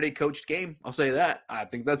Jeff Saturday coached game. I'll say that. I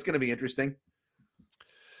think that's going to be interesting.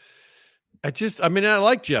 I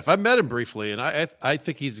like Jeff. I met him briefly, and I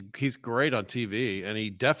think he's great on TV, and he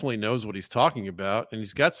definitely knows what he's talking about. And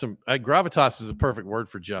he's got some gravitas is a perfect word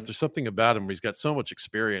for Jeff. There's something about him where he's got so much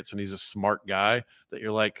experience, and he's a smart guy that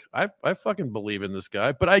you're like, I fucking believe in this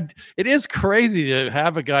guy. But it is crazy to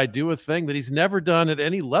have a guy do a thing that he's never done at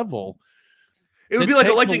any level. It would be like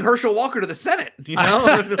electing Herschel Walker to the Senate,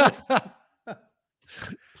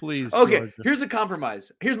 Please. Okay, Georgia. Here's a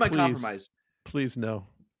compromise. Here's my compromise. Please no.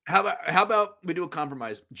 How about we do a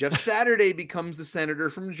compromise? Jeff Saturday becomes the senator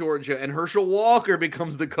from Georgia, and Herschel Walker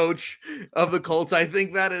becomes the coach of the Colts. I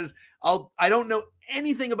think that is. I don't know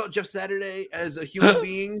anything about Jeff Saturday as a human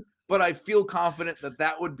being, but I feel confident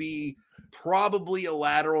that would be probably a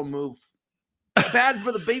lateral move. Bad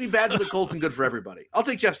for the Colts and good for everybody. I'll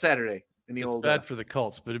take Jeff Saturday in the old. Bad for the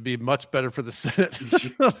Colts, but it'd be much better for the Senate.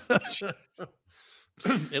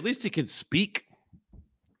 At least he can speak.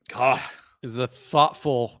 God. Is a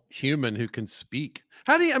thoughtful human who can speak.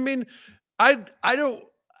 How do you? I mean, I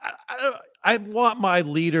want my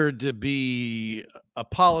leader to be a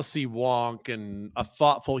policy wonk and a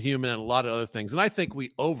thoughtful human and a lot of other things. And I think we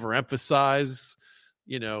overemphasize,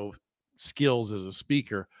 skills as a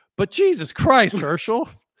speaker. But Jesus Christ, Herschel,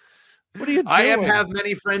 what are you doing? I have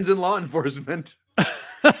many friends in law enforcement.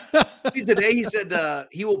 Today he said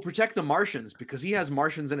he will protect the Martians because he has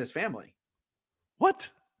Martians in his family. What?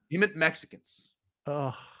 He meant Mexicans.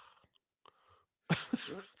 It's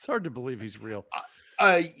hard to believe he's real.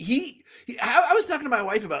 I was talking to my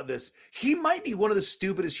wife about this. He might be one of the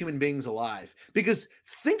stupidest human beings alive because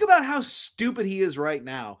think about how stupid he is right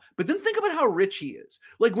now, but then think about how rich he is.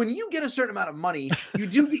 Like when you get a certain amount of money, you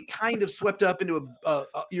do get kind of swept up into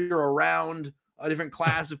you're around a different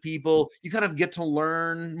class of people. You kind of get to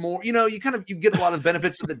learn more, you get a lot of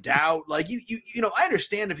benefits of the doubt. Like I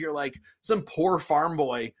understand if you're like some poor farm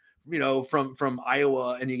boy, from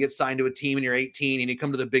Iowa and you get signed to a team and you're 18 and you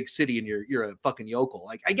come to the big city and you're a fucking yokel.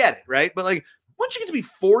 Like I get it. Right. But like once you get to be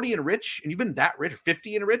 40 and rich and you've been that rich,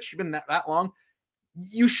 50 and rich, you've been that long,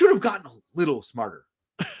 you should have gotten a little smarter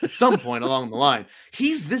at some point along the line.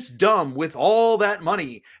 He's this dumb with all that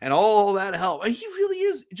money and all that help. And he really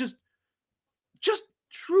is just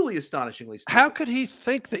truly astonishingly stupid. How could he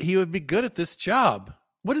think that he would be good at this job?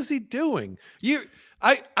 What is he doing?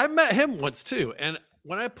 I met him once too. And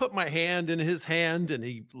when I put my hand in his hand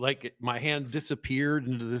and my hand disappeared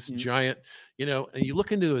into this giant, and you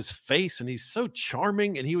look into his face and he's so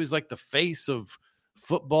charming and he was like the face of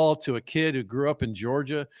football to a kid who grew up in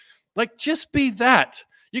Georgia. Like, just be that.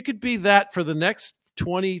 You could be that for the next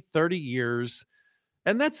 20, 30 years.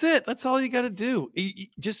 And that's it. That's all you got to do. You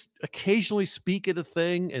just occasionally speak at a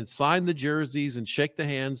thing and sign the jerseys and shake the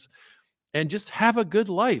hands and just have a good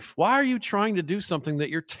life. Why are you trying to do something that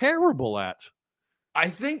you're terrible at? I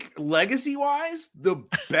think legacy-wise, the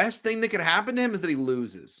best thing that could happen to him is that he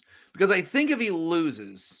loses. Because I think if he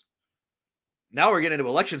loses, now we're getting into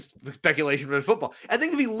election speculation for football. I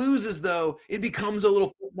think if he loses, though, it becomes a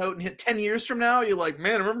little footnote, and hit 10 years from now, you're like,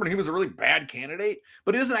 man, remember when he was a really bad candidate?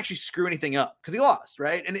 But it doesn't actually screw anything up because he lost,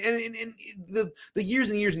 right? And the years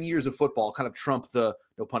and years and years of football kind of trump the,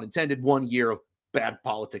 no pun intended, 1 year of bad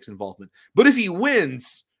politics involvement. But if he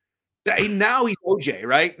wins, now he's OJ,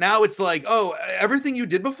 right? Now it's like, oh, everything you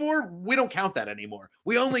did before, we don't count that anymore.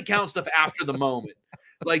 We only count stuff after the moment.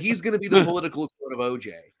 Like, he's going to be the political equivalent of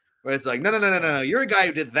OJ. Where it's like, no. You're a guy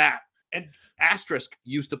who did that. And asterisk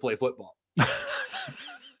used to play football.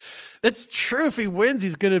 That's true. If he wins,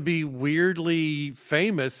 he's going to be weirdly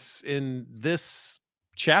famous in this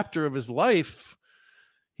chapter of his life.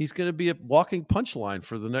 He's going to be a walking punchline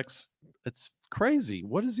for the next. It's crazy.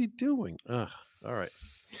 What is he doing? Ugh. All right.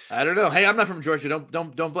 I don't know. Hey, I'm not from Georgia.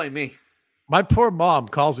 Don't blame me. My poor mom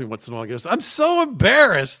calls me once in a while and goes, I'm so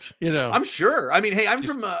embarrassed, I'm sure. I mean, hey, I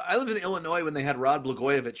lived in Illinois when they had Rod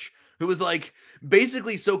Blagojevich, who was like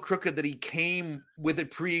basically so crooked that he came with a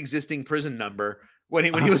pre-existing prison number when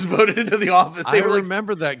he was voted into the office. I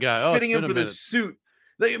remember that guy. Fitting him for the suit.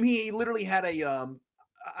 He literally had he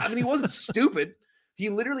wasn't stupid. He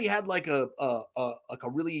literally had like a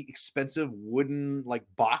really expensive wooden like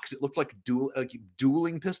box. It looked like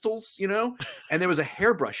dueling pistols, and there was a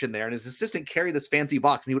hairbrush in there, and his assistant carried this fancy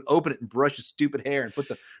box, and he would open it and brush his stupid hair and put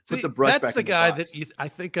the brush back in the box. That's the guy that I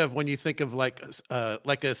think of when you think of like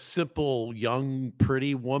a simple, young,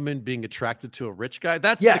 pretty woman being attracted to a rich guy.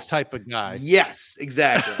 That's the type of guy. Yes,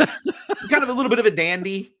 exactly. Kind of a little bit of a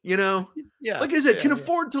dandy, Yeah. Like I said, can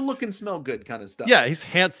afford to look and smell good kind of stuff. Yeah, he's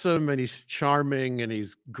handsome and he's charming and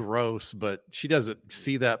he's gross, but she doesn't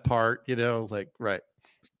see that part, right.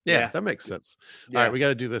 Yeah, that makes sense. Yeah. All right, we got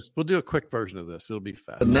to do this. We'll do a quick version of this. It'll be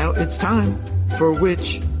fast. Now it's time for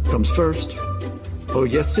which comes first. Oh,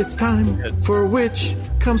 yes, it's time for which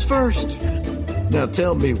comes first. Now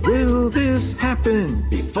tell me, will this happen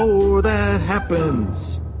before that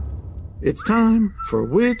happens? It's time for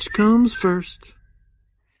which comes first.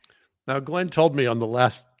 Now, Glenn told me on the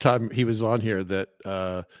last time he was on here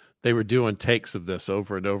that they were doing takes of this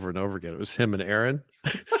over and over and over again. It was him and Aaron.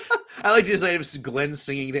 I like to say it was Glenn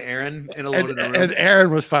singing to Aaron in Alone in the Room. And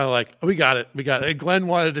Aaron was finally like, we got it. And Glenn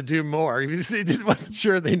wanted to do more. He just wasn't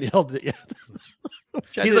sure they nailed it yet.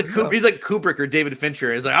 He's like Kubrick or David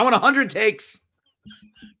Fincher. He's like, I want 100 takes.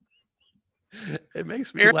 It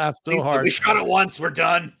makes me laugh so hard. We shot it once. We're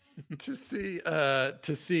done. to see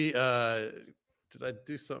did I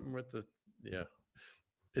do something with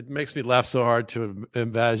it makes me laugh so hard to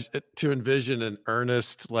envision an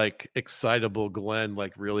earnest, like excitable Glenn,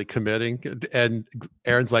 like really committing, and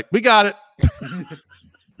Aaron's like, we got it.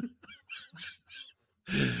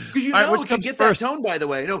 Because to get that tone, by the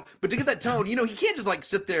way, but to get that tone, he can't just like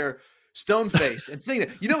sit there stone-faced and sing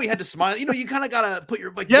it. He had to smile. You kind of gotta put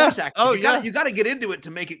your voice acting. Oh, you gotta get into it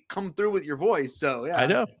to make it come through with your voice. So yeah, I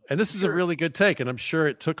know. And this is a really good take, and I'm sure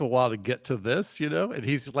it took a while to get to this. And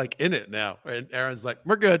he's like in it now. And Aaron's like,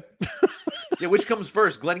 we're good. Yeah, which comes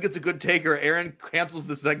first? Glenn gets a good take, or Aaron cancels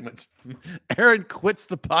the segment. Aaron quits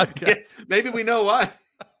the podcast. Yes, maybe we know why.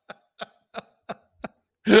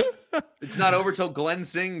 It's not over till Glenn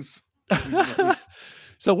sings.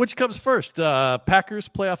 So which comes first, Packers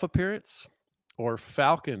playoff appearance or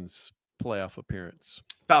Falcons playoff appearance?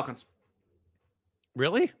 Falcons.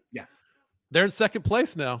 Really? Yeah. They're in second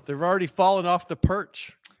place now. They've already fallen off the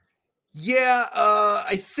perch. Yeah,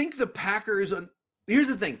 I think the Packers. Here's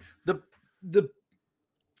the thing: the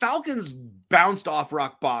Falcons bounced off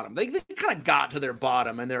rock bottom. They kind of got to their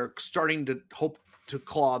bottom, and they're starting to hope to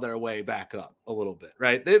claw their way back up a little bit.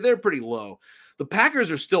 Right? They're pretty low. The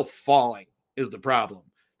Packers are still falling. Is the problem.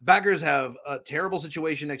 The Packers have a terrible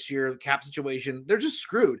situation next year, cap situation. They're just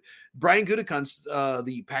screwed. Brian Gutekunst,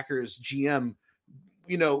 the Packers GM,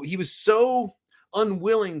 he was so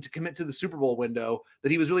unwilling to commit to the Super Bowl window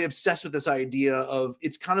that he was really obsessed with this idea of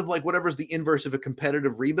it's kind of like whatever's the inverse of a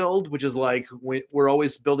competitive rebuild, which is like we're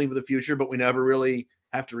always building for the future, but we never really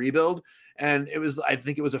have to rebuild. And I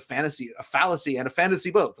think it was a fallacy and a fantasy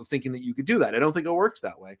both of thinking that you could do that. I don't think it works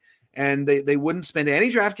that way. And they wouldn't spend any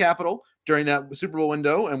draft capital during that Super Bowl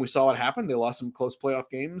window. And we saw what happened. They lost some close playoff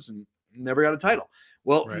games and never got a title.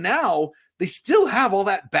 Well, Now they still have all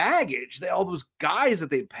that baggage. All those guys that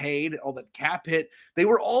they paid, all that cap hit. They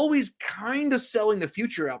were always kind of selling the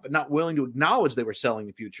future out, but not willing to acknowledge they were selling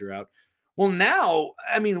the future out. Well, now,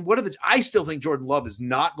 I mean, I still think Jordan Love is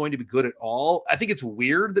not going to be good at all. I think it's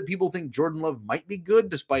weird that people think Jordan Love might be good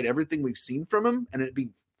despite everything we've seen from him, and it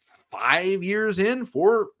being 5 years in,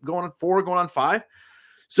 four going on 5.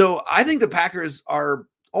 So I think the Packers are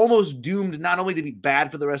almost doomed not only to be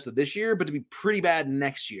bad for the rest of this year, but to be pretty bad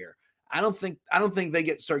next year. I don't think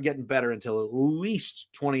they start getting better until at least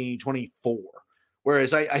 2024.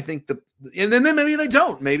 Whereas I think and then maybe they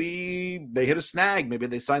don't. Maybe they hit a snag. Maybe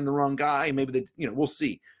they signed the wrong guy. Maybe we'll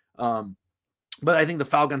see. But I think the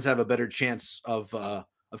Falcons have a better chance of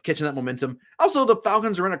catching that momentum. Also, the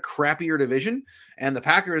Falcons are in a crappier division, and the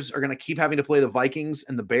Packers are going to keep having to play the Vikings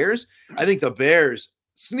and the Bears. I think the Bears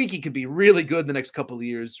sneaky could be really good the next couple of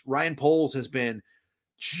years. Ryan Poles has been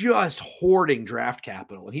just hoarding draft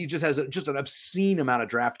capital, and he just has just an obscene amount of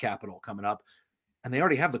draft capital coming up, and they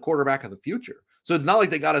already have the quarterback of the future. So it's not like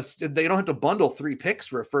they don't have to bundle 3 picks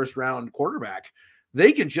for a first round quarterback.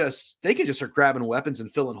 They can just start grabbing weapons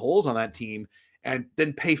and filling holes on that team, and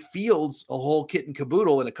then pay Fields a whole kit and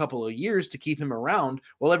caboodle in a couple of years to keep him around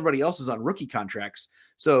while everybody else is on rookie contracts.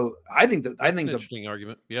 So I think interesting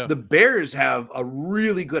argument. Yeah. The Bears have a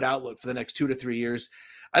really good outlook for the next 2 to 3 years.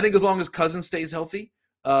 I think as long as Cousins stays healthy,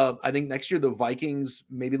 I think next year the Vikings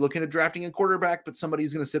may be looking at drafting a quarterback, but somebody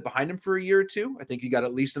who's going to sit behind him for a year or two. I think you got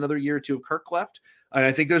at least another year or two of Kirk left. And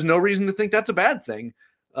I think there's no reason to think that's a bad thing.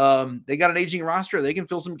 They got an aging roster. They can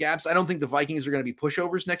fill some gaps. I don't think the Vikings are going to be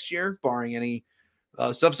pushovers next year, barring any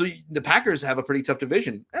stuff. So the Packers have a pretty tough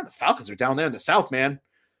division. And the Falcons are down there in the South, man.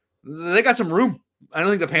 They got some room. I don't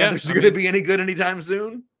think the Panthers are going to be any good anytime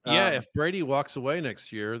soon. Yeah, if Brady walks away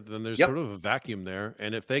next year, then there's sort of a vacuum there.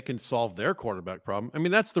 And if they can solve their quarterback problem, I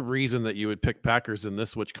mean, that's the reason that you would pick Packers in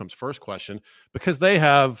this which comes first question, because they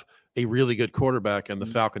have a really good quarterback and the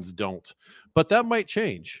Falcons don't. But that might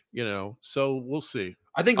change, so we'll see.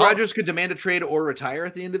 I think Rodgers could demand a trade or retire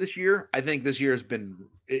at the end of this year. I think this year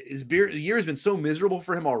the year has been so miserable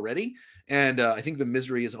for him already. And I think the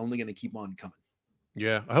misery is only going to keep on coming.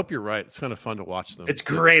 Yeah, I hope you're right. It's kind of fun to watch them. It's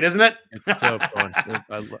great, isn't it? It's so fun.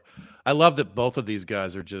 I love that both of these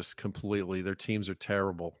guys are just completely, their teams are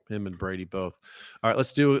terrible. Him and Brady both. All right,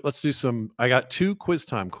 let's do some. I got 2 quiz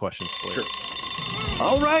time questions for you. Sure.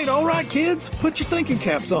 All right, kids. Put your thinking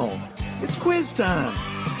caps on. It's quiz time.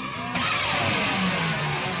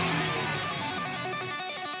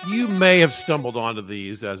 You may have stumbled onto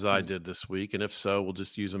these as I did this week, and if so, we'll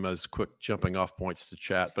just use them as quick jumping off points to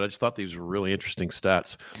chat. But I just thought these were really interesting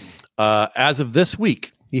stats. As of this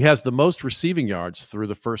week, he has the most receiving yards through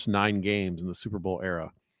the first 9 games in the Super Bowl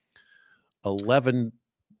era. 1,100.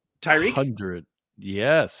 Tyreek?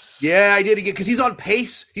 Yes. Yeah, I did again because he's on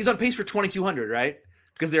pace. He's on pace for 2,200, right?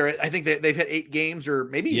 Because I think they've had 8 games or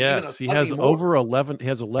maybe yes, he has more. Over 11. He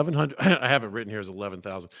has 1,100. I have it written here as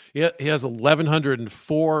 11,000. He has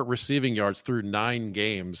 1,104 receiving yards through 9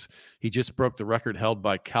 games. He just broke the record held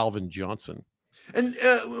by Calvin Johnson. And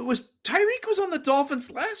Tyreek was on the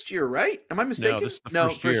Dolphins last year, right? Am I mistaken? No, this is the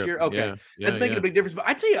first year. Okay, that's making a big difference. But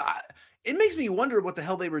I tell you, it makes me wonder what the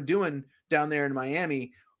hell they were doing down there in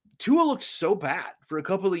Miami. Tua looked so bad for a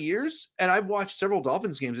couple of years, and I've watched several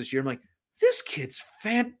Dolphins games this year. I'm like, this kid's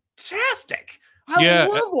fantastic. I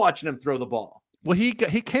love watching him throw the ball. Well, he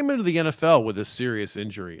came into the NFL with a serious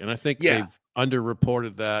injury, and I think they've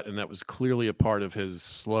underreported that, and that was clearly a part of his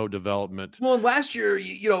slow development. Well, last year,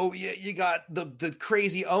 you got the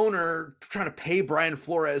crazy owner trying to pay Brian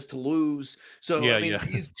Flores to lose. So,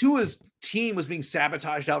 Tua's team was being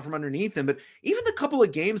sabotaged out from underneath him. But even the couple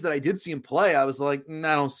of games that I did see him play, I was like,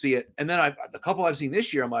 I don't see it. And then the couple I've seen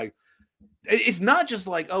this year, I'm like, it's not just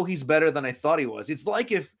like, oh, he's better than I thought he was. It's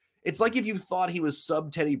like if you thought he was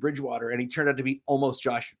sub Teddy Bridgewater and he turned out to be almost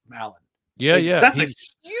Josh Allen. Yeah. That's a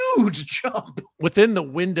huge jump within the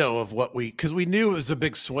window of because we knew it was a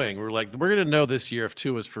big swing. We're like, we're going to know this year if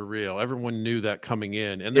Tua is for real. Everyone knew that coming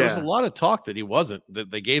in. And there was a lot of talk that he wasn't, that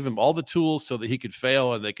they gave him all the tools so that he could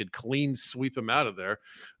fail and they could clean sweep him out of there.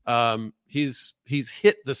 He's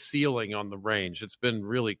hit the ceiling on the range. It's been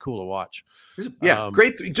really cool to watch.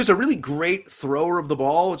 Great. Just a really great thrower of the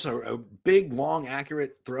ball. It's a big, long,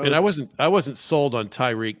 accurate throw. And I wasn't sold on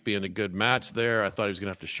Tyreek being a good match there. I thought he was going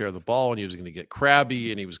to have to share the ball and he was going to get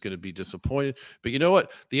crabby and he was going to be disappointed. But you know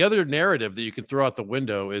what? The other narrative that you can throw out the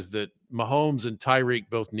window is that Mahomes and Tyreek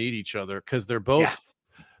both need each other because they're both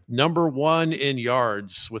number 1 in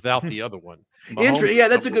yards without the other one.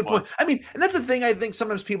 That's a good point. I mean, and that's the thing. I think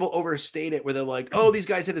sometimes people overstate it where they're like, oh, these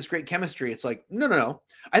guys had this great chemistry. It's like, no.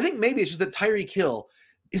 I think maybe it's just that Tyreek Hill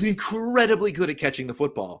is incredibly good at catching the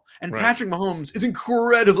football, and Right. Patrick Mahomes is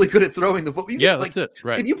incredibly good at throwing the football. Yeah, like, that's it.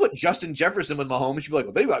 Right. if you put Justin Jefferson with Mahomes, you'd be like,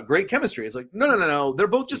 well, they've got great chemistry. It's like, no. They're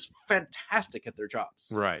both just fantastic at their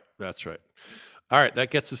jobs. Right. That's right. All right. That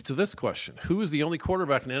gets us to this question. Who is the only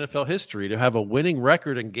quarterback in NFL history to have a winning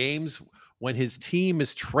record in games when his team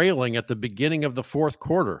is trailing at the beginning of the fourth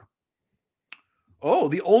quarter? Oh,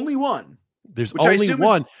 the only one. There's Which I only assume is-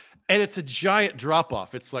 one. And it's a giant drop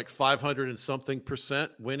off. It's like 500 and something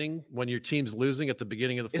 % winning when your team's losing at the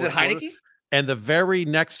beginning of the Is fourth it quarter. Heineke? And the very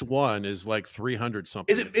next one is like 300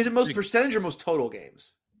 something. Is it most percentage or most total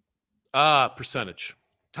games? Percentage.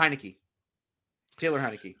 Heineke. Taylor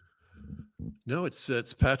Heineke. No, it's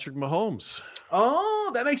Patrick Mahomes.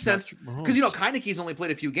 Oh, that makes sense. Patrick Mahomes. Because, Heineke's only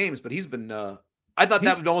played a few games, but he's been I thought that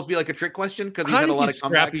He's- would almost be like a trick question because he's had a lot of Heineke's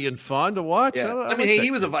scrappy comebacks. and fun to watch. Yeah. I like mean, hey, that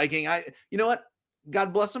he was a kid. Viking. You know what?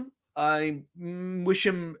 God bless him. I wish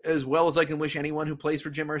him as well as I can wish anyone who plays for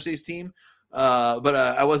Jim Irsay's team. But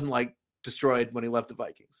I wasn't like destroyed when he left the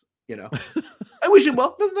Vikings. I wish him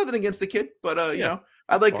well. There's nothing against the kid, but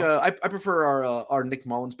I like. I prefer our Nick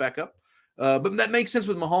Mullins backup. But that makes sense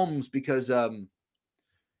with Mahomes because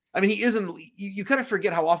he isn't. You kind of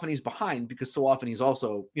forget how often he's behind because so often he's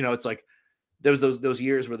also. It's like there was those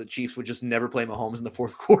years where the Chiefs would just never play Mahomes in the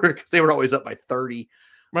fourth quarter because they were always up by 30.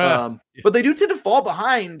 Yeah. But they do tend to fall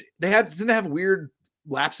behind. They tend to have weird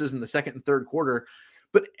lapses in the second and third quarter.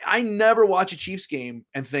 But I never watch a Chiefs game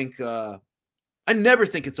and think I never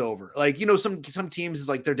think it's over. Like, some teams is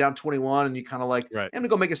like they're down 21 and you kind of like, Right. I'm gonna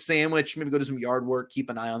go make a sandwich, maybe go do some yard work, keep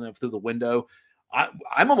an eye on them through the window.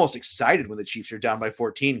 I'm almost excited when the Chiefs are down by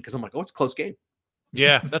 14 because I'm like, oh, it's a close game.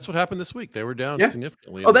 Yeah, that's what happened this week. They were down Yeah.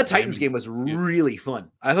 significantly. Oh, in that this Titans game was really fun.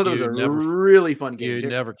 I thought that was you a never- really fun game. You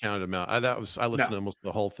never counted them out. I listened to almost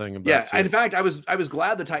the whole thing about Yeah, it, and too. in fact, I was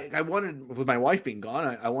glad the Titans. I wanted, with my wife being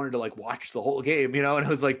gone, I wanted to like watch the whole game, and I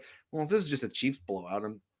was like, well, if this is just a Chiefs blowout,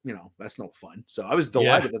 that's no fun. So I was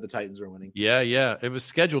delighted that the Titans were winning. Yeah. It was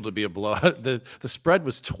scheduled to be a blowout. The spread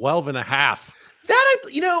was 12.5.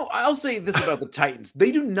 I'll say this about the Titans: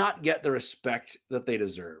 they do not get the respect that they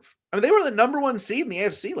deserve. I mean, they were the number one seed in the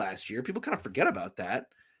AFC last year. People kind of forget about that.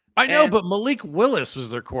 I know, And- but Malik Willis was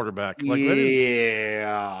their quarterback. Like, they didn't-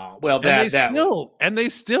 Yeah, well, and they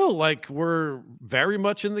still like were very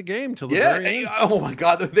much in the game till the very end. Oh my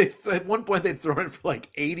God! At one point they'd thrown it for like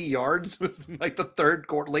 80 yards. It was like the third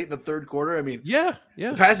quarter, late in the third quarter. I mean, Yeah.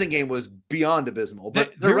 the passing game was beyond abysmal,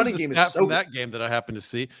 but the Here was running a game stat is so from good. that game that I happened to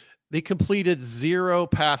see. They completed 0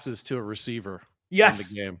 passes to a receiver Yes,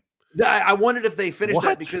 in the game. I wondered if they finished that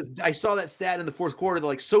What? because I saw that stat in the fourth quarter. They're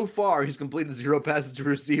like, so far he's completed 0 passes to a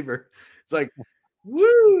receiver. It's like,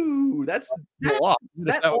 woo! That Wow,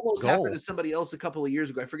 that was almost a goal. happened to somebody else a couple of years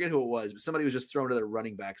ago. I forget who it was, but somebody was just throwing to their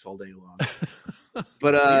running backs all day long.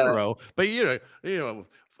 But 0. But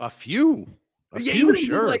a few. Yeah, few, even if you,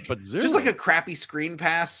 sure, like, but 0. just like a crappy screen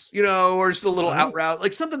pass, or just a little Uh-huh. out route,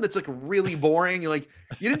 like something that's like really boring. You're like,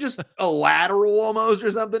 you didn't just a lateral almost or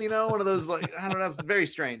something, one of those, like, I don't know. It's very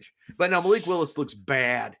strange. But no, Malik Willis looks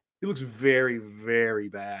bad. He looks very, very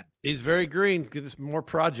bad. He's very green. Get this more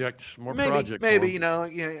project. More project. for Maybe, him.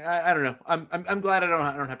 I don't know. I'm glad I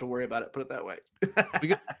don't have to worry about it. Put it that way.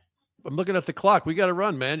 I'm looking at the clock. We got to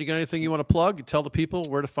run, man. You got anything you want to plug? Tell the people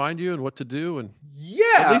where to find you and what to do, and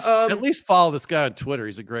Yeah. at least follow this guy on Twitter.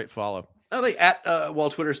 He's a great follow. I think while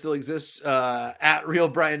Twitter still exists, at Real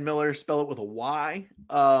Brian Miller, spell it with a Y.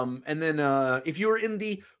 And then if you were in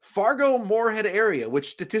the Fargo Moorhead area, which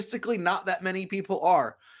statistically not that many people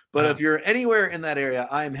are, but if you're anywhere in that area,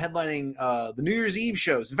 I am headlining the New Year's Eve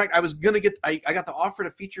shows. In fact, I was gonna I got the offer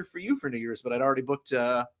to feature for you for New Year's, but I'd already booked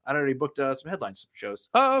some headlines shows.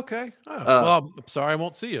 Oh, okay. Well, I'm sorry I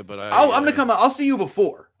won't see you, but I'm gonna come. I'll see you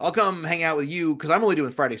before. I'll come hang out with you because I'm only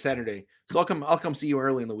doing Friday, Saturday, so I'll come see you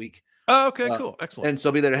early in the week. Oh, okay, cool, excellent. And so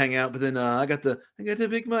I'll be there to hang out. But then I got the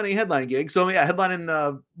big money headline gig. So yeah,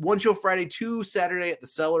 headlining one show Friday, 2 Saturday at the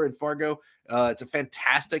Cellar in Fargo. It's a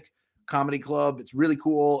fantastic comedy club. It's really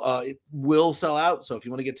cool. It will sell out. So if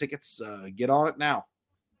you want to get tickets, get on it now.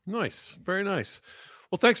 Nice, very nice.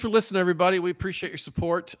 Well, thanks for listening, everybody. We appreciate your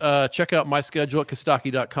support. Check out my schedule at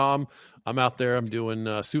Kostaki.com. I'm out there. I'm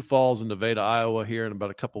doing Sioux Falls and Nevada, Iowa here in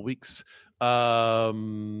about a couple weeks.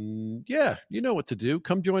 Yeah, you know what to do.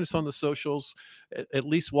 Come join us on the socials. At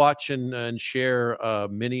least watch and share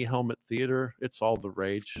Mini Helmet Theater. It's all the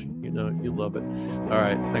rage. You love it. All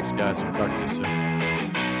right. Thanks, guys. We'll talk to you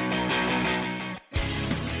soon.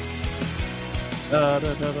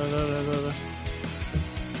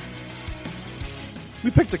 We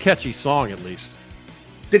picked a catchy song, at least.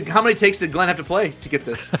 How many takes did Glenn have to play to get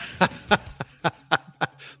this?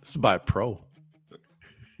 This is by a pro.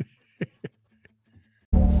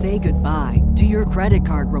 Say goodbye to your credit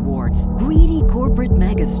card rewards. Greedy corporate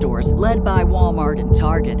mega stores, led by Walmart and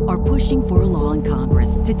Target, are pushing for a law in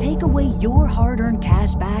Congress to take away your hard-earned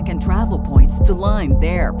cash back and travel points to line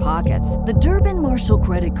their pockets. The Durbin-Marshall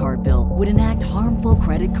credit card bill would enact harmful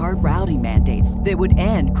credit card routing mandates that would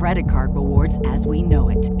end credit card rewards as we know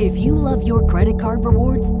it. If you love your credit card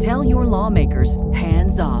rewards, tell your lawmakers,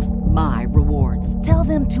 hands off my rewards. Tell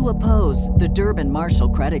them to oppose the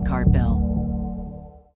Durbin-Marshall credit card bill.